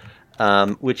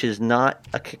 which is not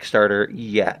a Kickstarter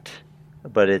yet,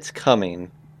 but it's coming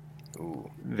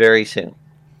very soon.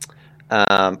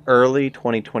 Early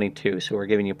 2022, so we're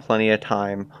giving you plenty of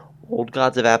time. Old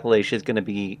Gods of Appalachia is going to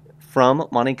be from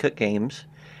Monty Cook Games,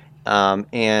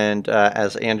 and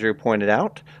as Andrew pointed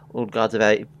out, Old Gods of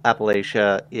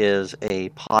Appalachia is a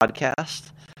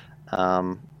podcast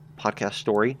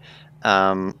story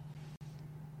that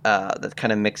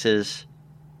kind of mixes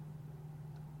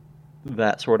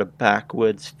that sort of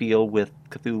backwoods feel with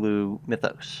Cthulhu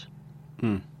mythos.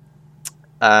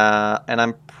 and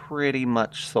I'm pretty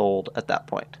much sold at that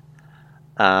point.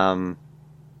 Um,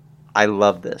 I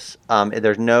love this.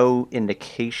 There's no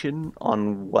indication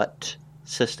on what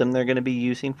system they're going to be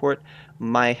using for it.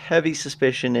 My heavy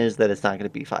suspicion is that it's not going to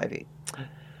be 5e.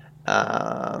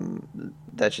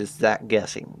 That's just that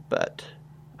guessing, but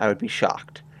I would be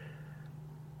shocked.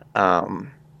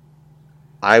 Um,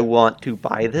 I want to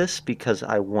buy this because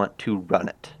I want to run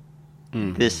it.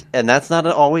 This, and that's not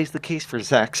always the case for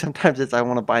Zach. Sometimes it's I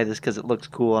want to buy this because it looks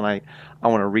cool and I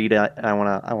want to read it. And I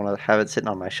want to have it sitting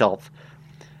on my shelf.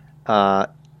 Uh,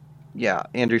 yeah,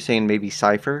 Andrew's saying maybe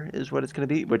Cypher is what it's going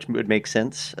to be, which would make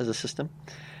sense as a system.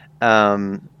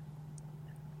 Um,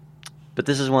 but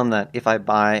this is one that if I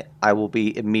buy, I will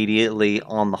be immediately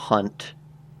on the hunt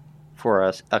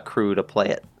for a crew to play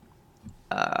it.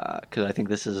 Because I think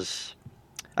this is,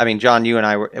 I mean, John, you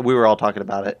and we were all talking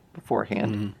about it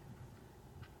beforehand.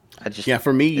 I just Yeah,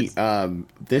 for me,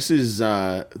 this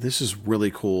is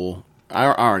really cool. I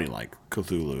already like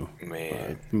Cthulhu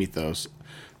Man. mythos,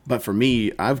 but for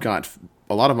me, I've got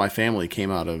a lot of my family came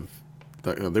out of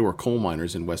they were coal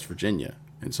miners in West Virginia,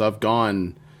 and so I've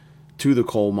gone to the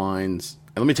coal mines.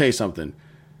 And let me tell you something: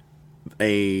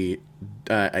 a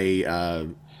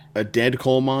a dead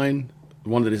coal mine,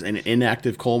 one that is an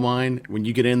inactive coal mine. When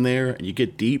you get in there and you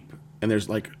get deep, and there's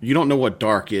like you don't know what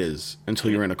dark is until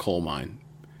you're in a coal mine.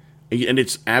 And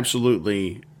it's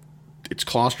absolutely, it's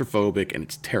claustrophobic and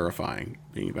it's terrifying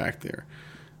being back there.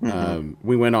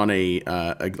 We went on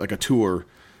like a tour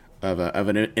of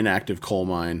an inactive coal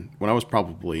mine when I was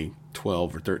probably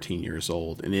 12 or 13 years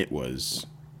old, and it was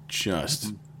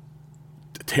just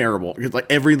terrible. It's like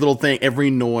every little thing, every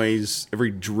noise, every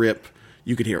drip,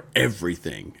 you could hear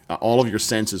everything. All of your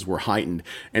senses were heightened,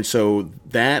 and so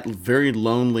that very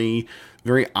lonely,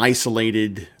 very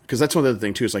isolated. Because that's one other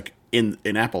thing too. Is like in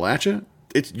Appalachia,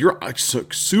 you're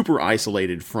super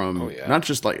isolated from not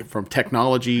just like from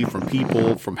technology, from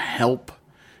people, from help,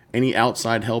 any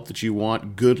outside help that you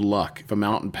want. Good luck if a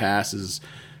mountain pass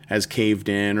has caved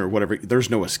in or whatever. There's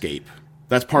no escape.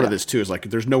 That's part of this too. Is like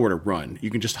there's nowhere to run. You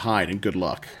can just hide and good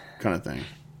luck, kind of thing.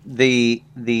 The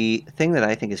thing that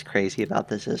I think is crazy about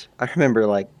this is I remember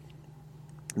like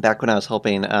back when I was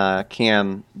helping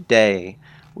Cam Day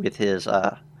with his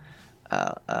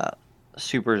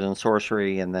supers and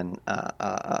sorcery and then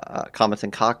comets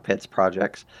and cockpits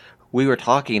projects, we were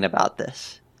talking about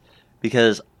this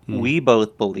because we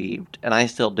both believed, and I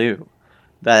still do,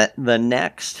 that the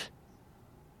next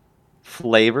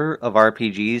flavor of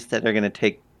RPGs that are going to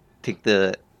take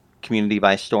the community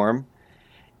by storm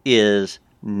is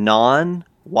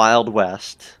non-Wild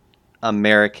West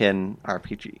American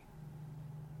RPG.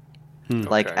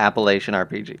 Like Okay. Appalachian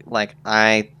RPG. Like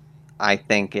I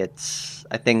think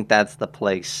that's the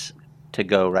place to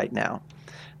go right now.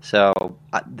 So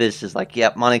this is like,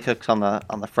 yep, Monty Cook's on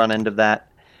the front end of that,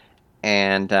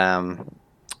 and I'm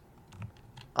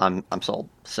sold.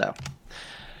 So,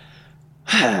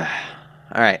 all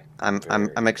right,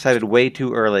 I'm excited way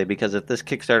too early because if this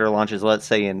Kickstarter launches, let's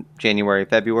say in January,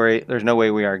 February, there's no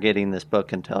way we are getting this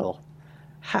book until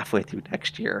halfway through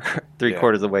next year, three Yeah.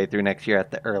 quarters of the way through next year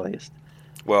at the earliest.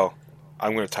 Well,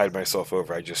 I'm going to tide myself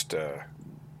over. I just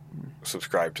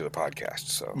subscribe to the podcast.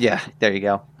 So Yeah, there you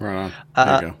go. Right on.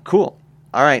 There you go. Cool.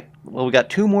 All right. Well, we got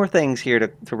two more things here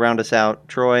to round us out.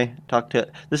 Troy,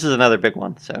 this is another big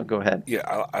one, so go ahead.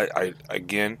 yeah, I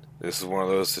again, this is one of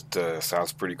those that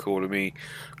sounds pretty cool to me.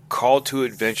 Call to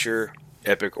Adventure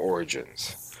Epic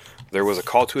Origins. There was a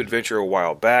Call to Adventure a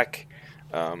while back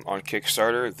on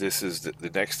Kickstarter. This is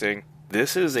the next thing.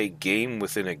 This is a game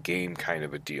within a game kind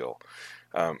of a deal.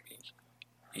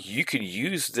 You can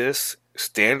use this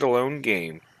standalone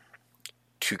game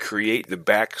to create the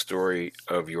backstory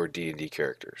of your D&D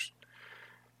characters.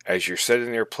 As you're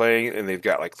sitting there playing, and they've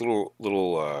got like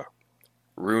little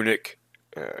runic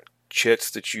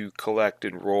chits that you collect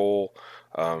and roll,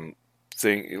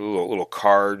 little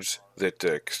cards that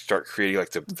start creating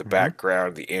like the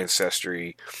background, the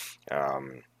ancestry,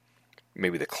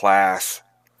 maybe the class,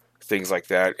 things like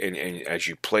that. And as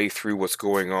you play through what's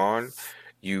going on,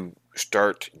 you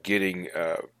start getting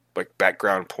like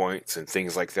background points and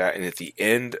things like that. And at the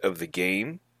end of the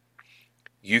game,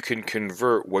 you can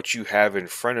convert what you have in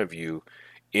front of you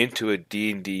into a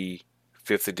D&D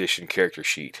 5th edition character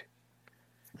sheet.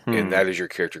 And that is your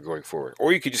character going forward.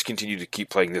 Or you could just continue to keep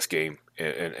playing this game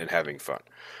and having fun.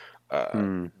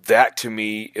 That to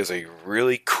me is a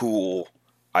really cool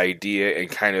idea and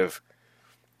kind of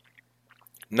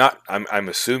not, I'm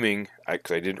assuming,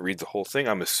 because I didn't read the whole thing,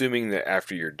 I'm assuming that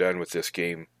after you're done with this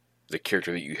game, the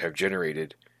character that you have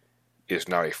generated is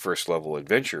now a first level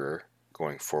adventurer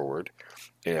going forward.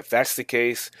 And if that's the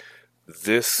case,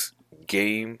 this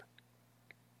game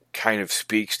kind of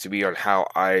speaks to me on how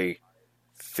I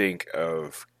think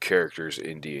of characters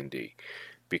in D&D,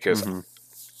 because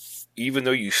even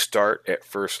though you start at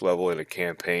first level in a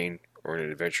campaign or in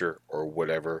an adventure or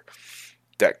whatever,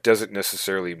 that doesn't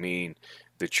necessarily mean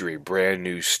that you're a brand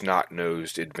new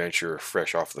snot-nosed adventurer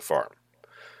fresh off the farm.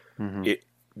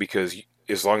 Because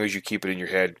as long as you keep it in your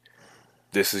head,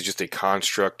 this is just a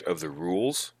construct of the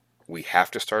rules. We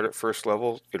have to start at first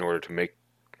level in order to make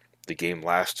the game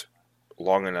last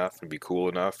long enough and be cool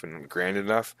enough and grand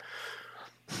enough.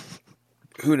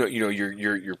 Who know?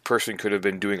 Your person could have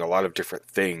been doing a lot of different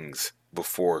things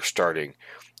before starting,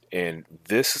 and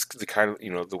this is the kind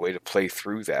of the way to play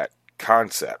through that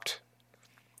concept.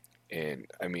 And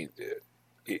I mean,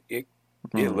 it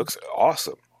looks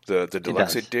awesome. The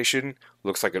deluxe edition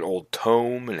looks like an old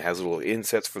tome and has little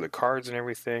insets for the cards and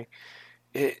everything.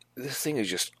 This thing is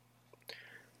just.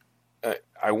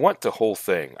 I want the whole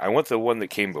thing. I want the one that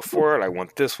came before it. I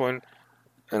want this one,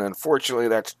 and unfortunately,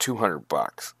 that's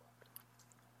 $200.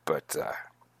 But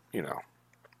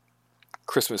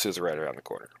Christmas is right around the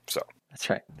corner. So that's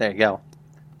right. There you go.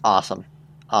 Awesome.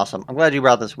 I'm glad you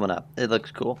brought this one up. It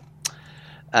looks cool.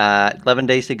 11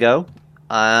 days to go,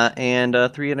 and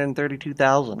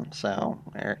 332,000. So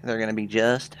they're going to be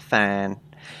just fine.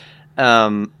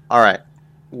 All right.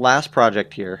 Last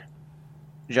project here,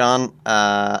 John.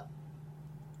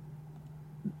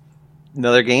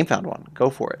 Another GameFound one. Go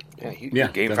for it. Yeah,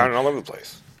 GameFound all over the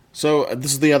place. So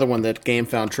this is the other one that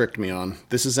GameFound tricked me on.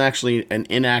 This is actually an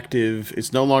inactive.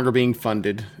 It's no longer being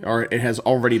funded, or it has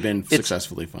already been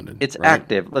successfully funded. It's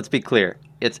active. Let's be clear.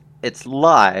 It's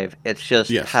live. It's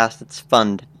just past its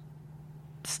fund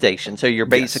station. So you're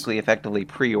basically effectively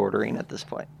pre-ordering at this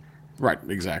point. Right.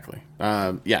 Exactly.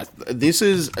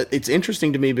 It's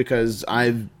interesting to me because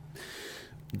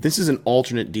this is an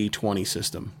alternate D20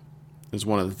 system. Is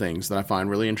one of the things that I find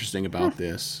really interesting about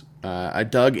this. I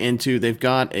dug into, they've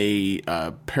got a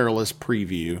perilous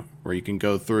preview where you can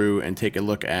go through and take a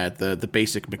look at the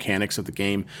basic mechanics of the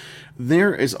game.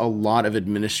 There is a lot of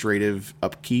administrative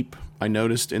upkeep, I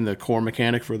noticed, in the core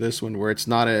mechanic for this one, where it's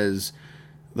not as,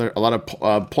 there are a lot of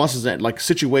pluses, and like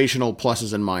situational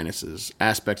pluses and minuses,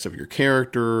 aspects of your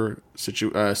character,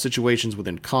 situations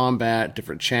within combat,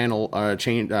 different challenges.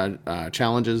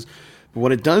 But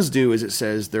what it does do is it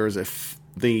says there is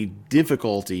the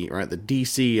difficulty, right? The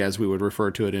DC, as we would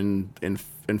refer to it in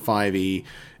 5e,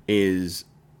 is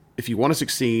if you want to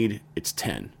succeed, it's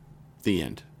 10. The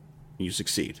end. You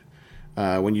succeed.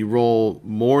 When you roll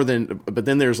more than, but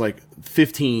then there's like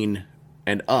 15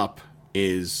 and up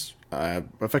is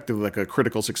effectively like a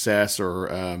critical success or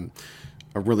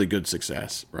a really good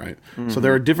success, right? So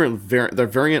there are different there are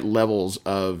variant levels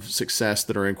of success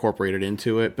that are incorporated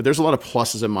into it, but there's a lot of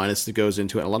pluses and minuses that goes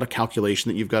into it, and a lot of calculation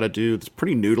that you've got to do. It's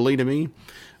pretty noodly to me.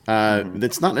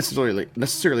 That's not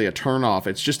necessarily a turnoff.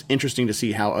 It's just interesting to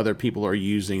see how other people are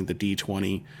using the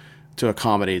D20 to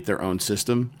accommodate their own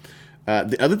system.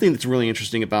 The other thing that's really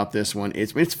interesting about this one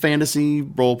is it's fantasy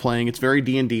role playing. It's very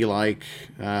D&D like.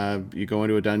 You go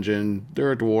into a dungeon. There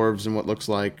are dwarves and what looks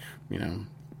like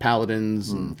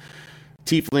paladins and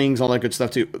tieflings, all that good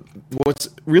stuff too. What's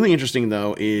really interesting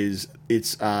though is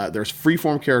there's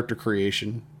freeform character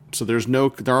creation. So there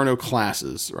are no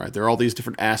classes, right? There are all these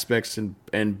different aspects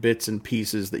and bits and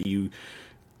pieces that you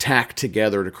tack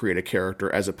together to create a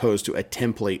character, as opposed to a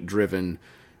template driven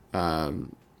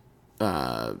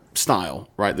style,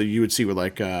 right? That you would see with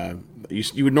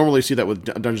you would normally see that with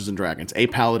Dungeons and Dragons. A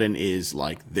paladin is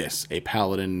like this. A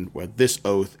paladin with this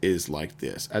oath is like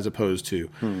this, as opposed to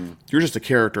you're just a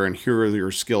character and here are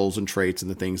your skills and traits and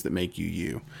the things that make you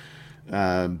you.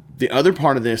 The other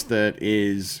part of this that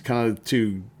is kind of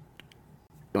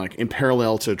in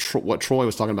parallel to what Troy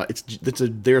was talking about,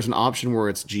 there's an option where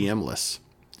it's GM-less.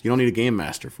 You don't need a game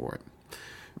master for it.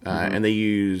 And they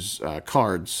use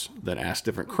cards that ask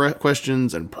different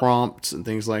questions and prompts and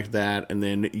things like that. And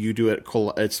then you do it.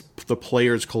 It's the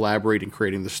players collaborating,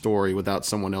 creating the story without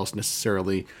someone else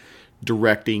necessarily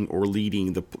directing or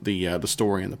leading the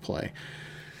story and the play.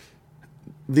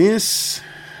 This,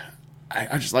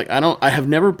 I have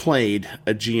never played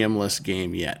a GM-less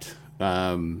game yet.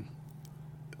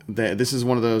 This is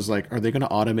one of those, are they going to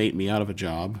automate me out of a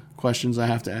job questions I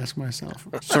have to ask myself?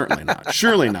 Certainly not.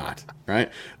 Surely not.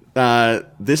 Right.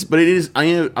 But it is.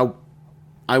 I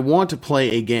want to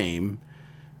play a game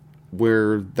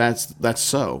where that's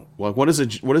so. Like, what is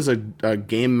a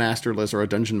game masterless or a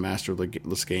dungeon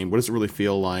masterless game? What does it really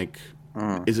feel like?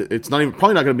 Is it? It's not even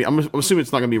probably not going to be. I'm assuming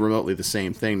it's not going to be remotely the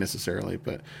same thing necessarily,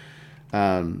 but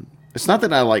It's not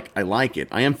that I like it.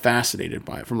 I am fascinated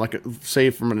by it from say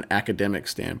from an academic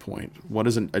standpoint. What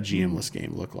does a GM-less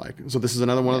game look like? So this is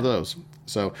another one of those.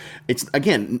 So it's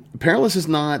again, Perilous is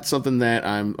not something that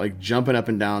I'm like jumping up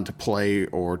and down to play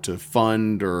or to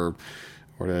fund or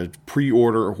to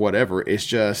pre-order or whatever. It's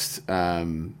just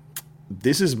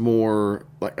this is more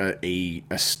like a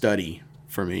study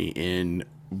for me in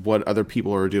what other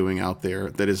people are doing out there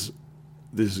that is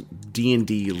this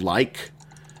D&D like,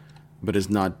 but is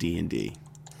not D&D.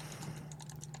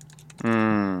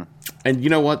 And you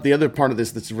know what? The other part of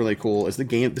this that's really cool is the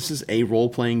game. This is a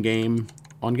role-playing game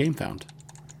on GameFound.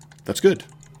 That's good.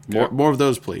 More of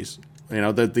those, please. You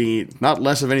know, the not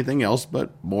less of anything else,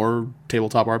 but more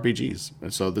tabletop RPGs.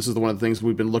 And so this is one of the things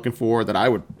we've been looking for that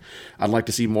I'd like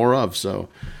to see more of. So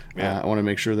I want to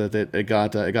make sure that it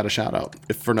got a shout out,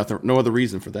 if for no other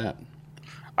reason for that.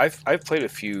 I've played a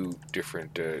few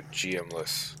different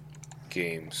GM-less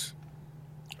games.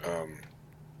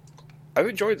 I've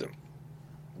enjoyed them.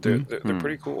 They're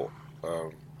pretty cool.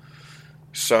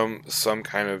 Some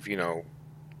kind of, you know,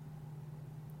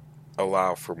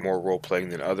 allow for more role playing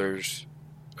than others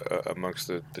amongst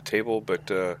the table,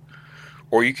 but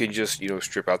or you can just, you know,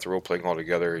 strip out the role playing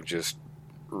altogether and just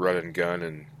run and gun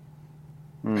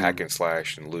and hack and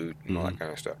slash and loot and all that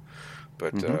kind of stuff.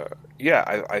 But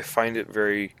I find it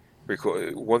very, very cool.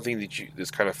 One thing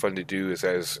that's kind of fun to do is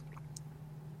as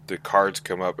the cards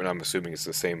come up, and I'm assuming it's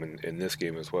the same in this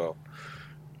game as well.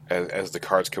 As the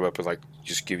cards come up and like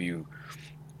just give you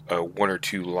a 1 or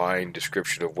 2 line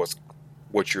description of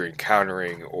what you're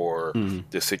encountering or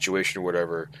the situation or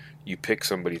whatever, you pick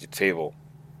somebody at the table,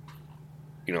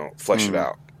 you know, flesh it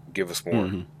out, give us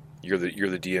more. You're the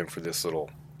DM for this little.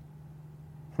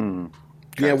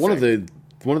 Yeah, one of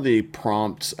the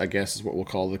prompts, I guess, is what we'll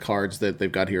call the cards that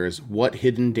they've got here is what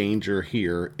hidden danger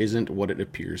here isn't what it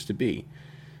appears to be.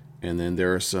 And then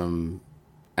there are some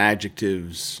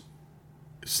adjectives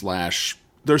 /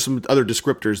 there's some other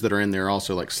descriptors that are in there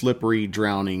also, like slippery,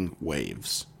 drowning,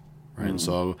 waves. Right. And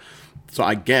so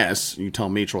I guess you tell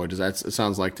me, Troy, it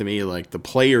sounds like to me like the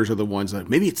players are the ones that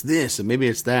maybe it's this and maybe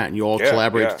it's that, and you all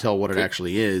collaborate to tell what it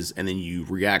actually is, and then you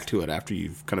react to it after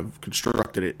you've kind of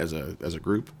constructed it as a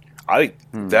group. I think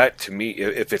that, to me,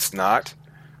 if it's not,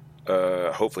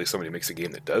 hopefully somebody makes a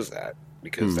game that does that,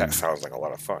 because that sounds like a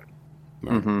lot of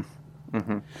fun.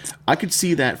 I could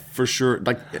see that for sure.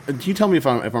 Like, you tell me if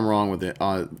I'm wrong with it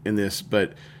in this,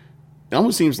 but it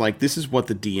almost seems like this is what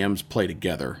the DMs play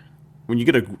together. When you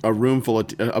get a room full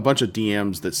of a bunch of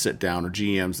DMs that sit down, or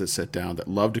GMs that sit down, that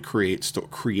love to create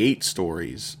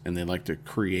stories, and they like to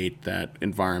create that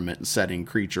environment and setting,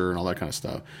 creature, and all that kind of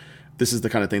stuff. This is the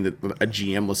kind of thing that a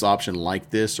GM-less option like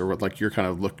this, or like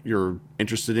you're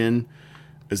interested in,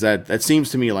 is that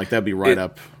seems to me like that'd be right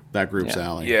up that group's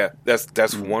alley. Yeah,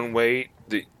 that's one way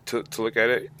to look at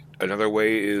it. Another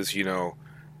way is, you know,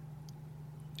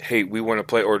 hey, we want to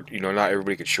play, or, you know, not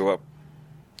everybody could show up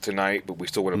tonight, but we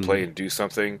still want to play and do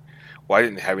something. Well, I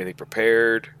didn't have anything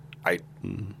prepared. I'm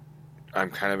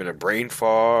kind of in a brain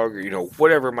fog, or, you know,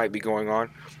 whatever might be going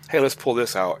on. Hey, let's pull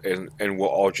this out and we'll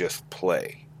all just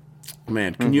play.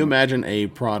 Man, can you imagine a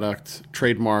product,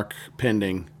 trademark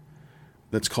pending,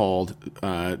 that's called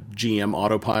GM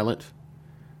Autopilot?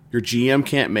 Your GM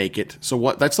can't make it. So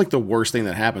what? That's like the worst thing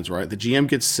that happens, right? The GM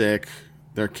gets sick.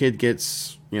 Their kid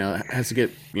gets, you know, has to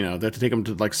get, you know, they have to take them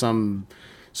to like some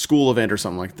school event or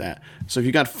something like that. So if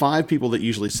you got 5 people that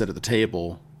usually sit at the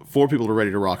table, 4 people are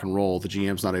ready to rock and roll, the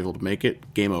GM's not able to make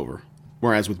it, game over.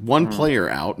 Whereas with 1 player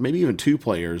out, maybe even 2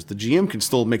 players, the GM can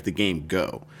still make the game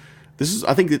go. This is,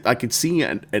 I think that I could see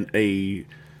a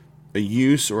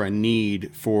use or a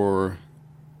need for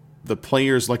the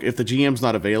players, like if the GM's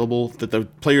not available, that the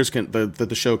players that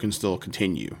the show can still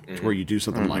continue to where you do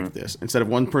something like this. Instead of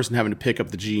one person having to pick up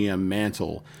the GM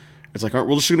mantle, it's like, all right,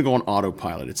 we're just going to go on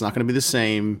autopilot. It's not going to be the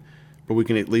same, but we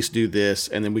can at least do this,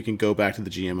 and then we can go back to the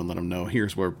GM and let them know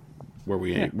here's where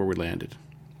we landed.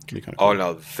 Kind of cool. Oh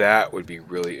no, that would be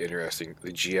really interesting.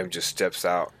 The GM just steps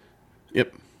out.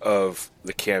 Yep. Of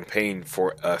the campaign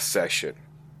for a session.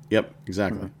 Yep,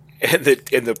 exactly. And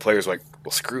the player's like,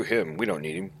 well, screw him. We don't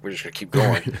need him. We're just going to keep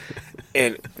going.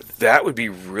 And that would be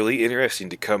really interesting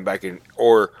to come back in.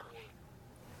 Or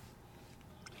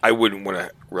I wouldn't want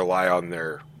to rely on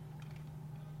their,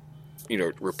 you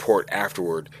know, report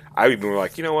afterward. I would be more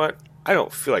like, you know what? I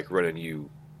don't feel like running you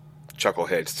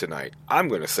chuckleheads tonight. I'm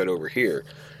going to sit over here.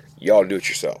 Y'all do it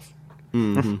yourself.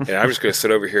 And I'm just going to sit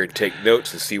over here and take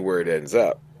notes and see where it ends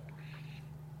up.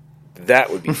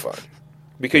 That would be fun.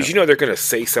 Because you know they're going to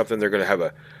say something. They're going to have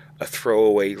a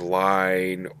throwaway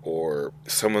line, or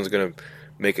someone's going to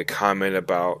make a comment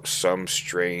about some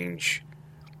strange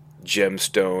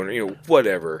gemstone,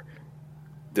 whatever.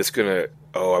 That's gonna.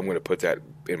 Oh, I'm gonna put that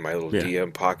in my little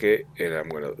DM pocket,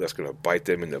 and that's gonna bite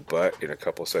them in the butt in a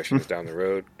couple sessions down the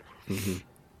road. Mm-hmm.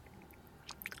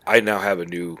 I now have a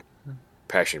new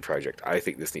passion project. I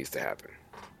think this needs to happen.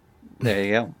 There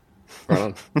you go. Right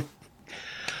on.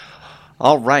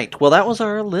 All right. Well, that was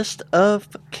our list of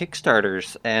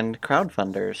Kickstarters and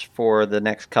crowdfunders for the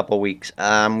next couple weeks.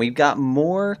 We've got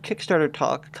more Kickstarter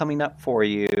talk coming up for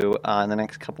you in the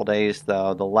next couple days,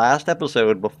 though. The last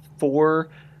episode before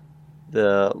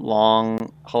the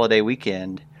long holiday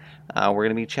weekend, we're going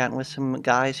to be chatting with some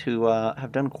guys who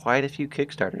have done quite a few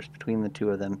Kickstarters between the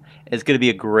two of them. It's going to be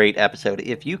a great episode.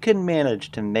 If you can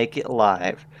manage to make it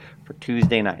live for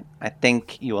Tuesday night, I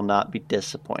think you will not be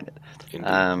disappointed.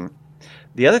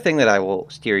 The other thing that I will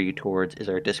steer you towards is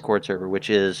our Discord server, which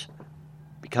is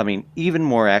becoming even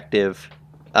more active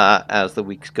as the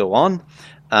weeks go on.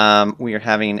 We are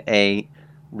having a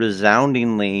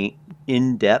resoundingly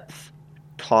in-depth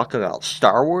talk about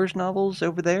Star Wars novels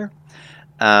over there.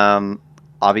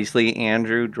 Obviously,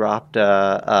 Andrew dropped the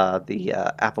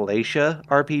Appalachia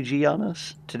RPG on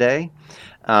us today.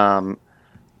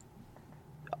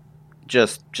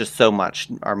 Just so much.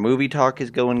 Our movie talk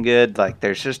is going good. Like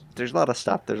there's a lot of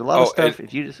stuff. There's a lot of stuff.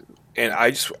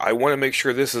 I want to make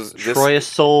sure Troy has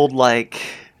sold like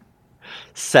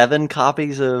 7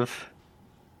 copies of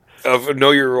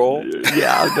Know Your Role.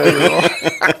 Yeah, Know Your Role.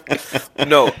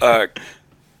 No,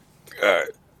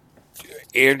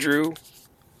 Andrew,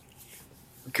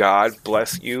 God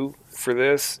bless you for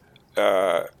this.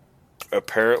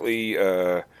 Apparently,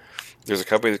 there's a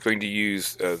company that's going to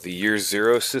use the Year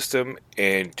Zero system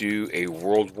and do a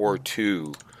World War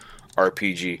II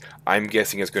RPG. I'm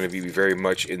guessing it's going to be very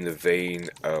much in the vein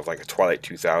of like a Twilight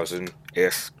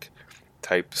 2000-esque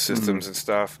type systems and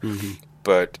stuff. Mm-hmm.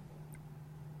 But,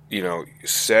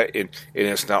 set in, and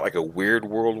it's not like a weird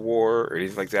World War or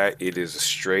anything like that. It is a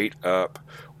straight up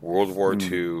World War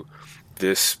II.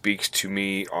 This speaks to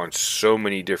me on so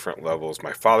many different levels.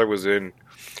 My father was in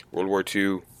World War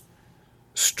II.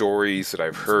 Stories that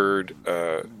I've heard,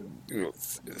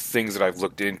 things that I've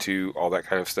looked into, all that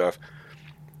kind of stuff.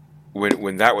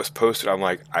 When that was posted, I'm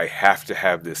like, I have to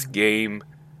have this game.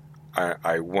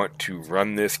 I want to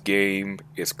run this game.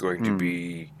 It's going to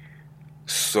be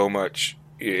so much.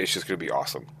 It's just going to be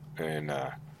awesome. And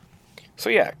so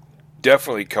yeah,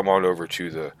 definitely come on over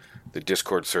to the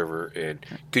Discord server, and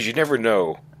because you never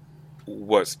know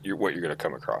what you're going to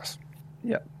come across.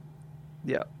 Yeah,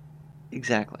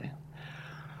 exactly.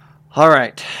 All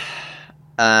right.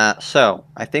 So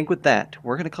I think with that,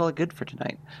 we're going to call it good for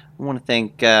tonight. I want to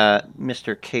thank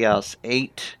Mr. Chaos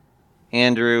 8,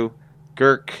 Andrew,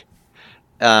 Girk,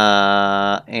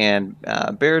 and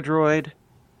Bear Droid,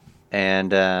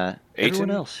 and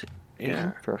everyone else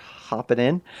for hopping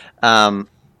in.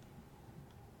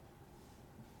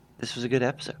 This was a good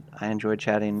episode. I enjoyed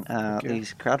chatting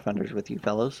these crowdfunders with you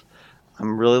fellows.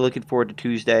 I'm really looking forward to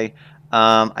Tuesday.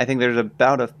 I think there's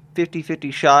about a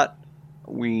 50-50 shot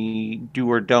we do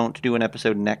or don't do an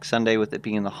episode next Sunday with it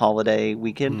being the holiday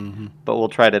weekend, but we'll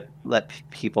try to let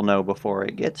people know before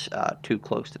it gets too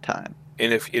close to time.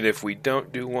 And if we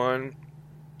don't do one,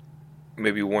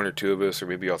 maybe one or two of us, or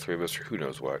maybe all three of us, or who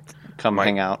knows what,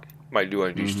 hang out. Might do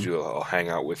a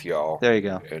hangout with y'all. There you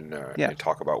go. And and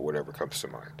talk about whatever comes to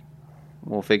mind.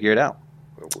 We'll figure it out.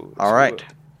 All right.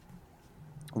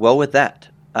 Well, with that,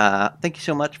 thank you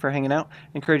so much for hanging out. I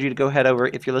encourage you to go head over,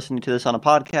 if you're listening to this on a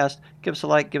podcast, give us a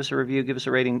like, give us a review, give us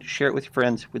a rating, share it with your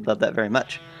friends. We'd love that very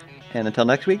much. And until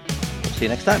next week, we'll see you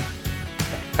next time.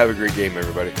 Have a great game,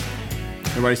 everybody.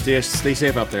 Everybody stay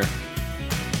safe out there.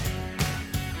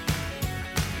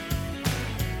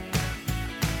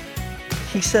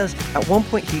 He says, at one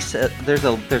point he said, there's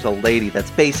a lady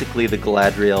that's basically the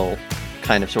Galadriel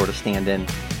kind of sort of stand-in,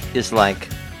 is like,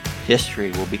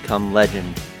 history will become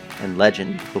legend, and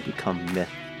legend will become myth.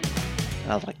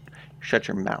 And I was like, shut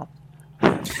your mouth.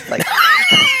 Like,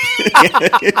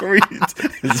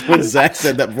 when Zach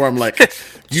said that before, I'm like,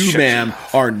 you, ma'am,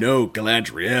 are no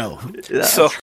Galadriel. So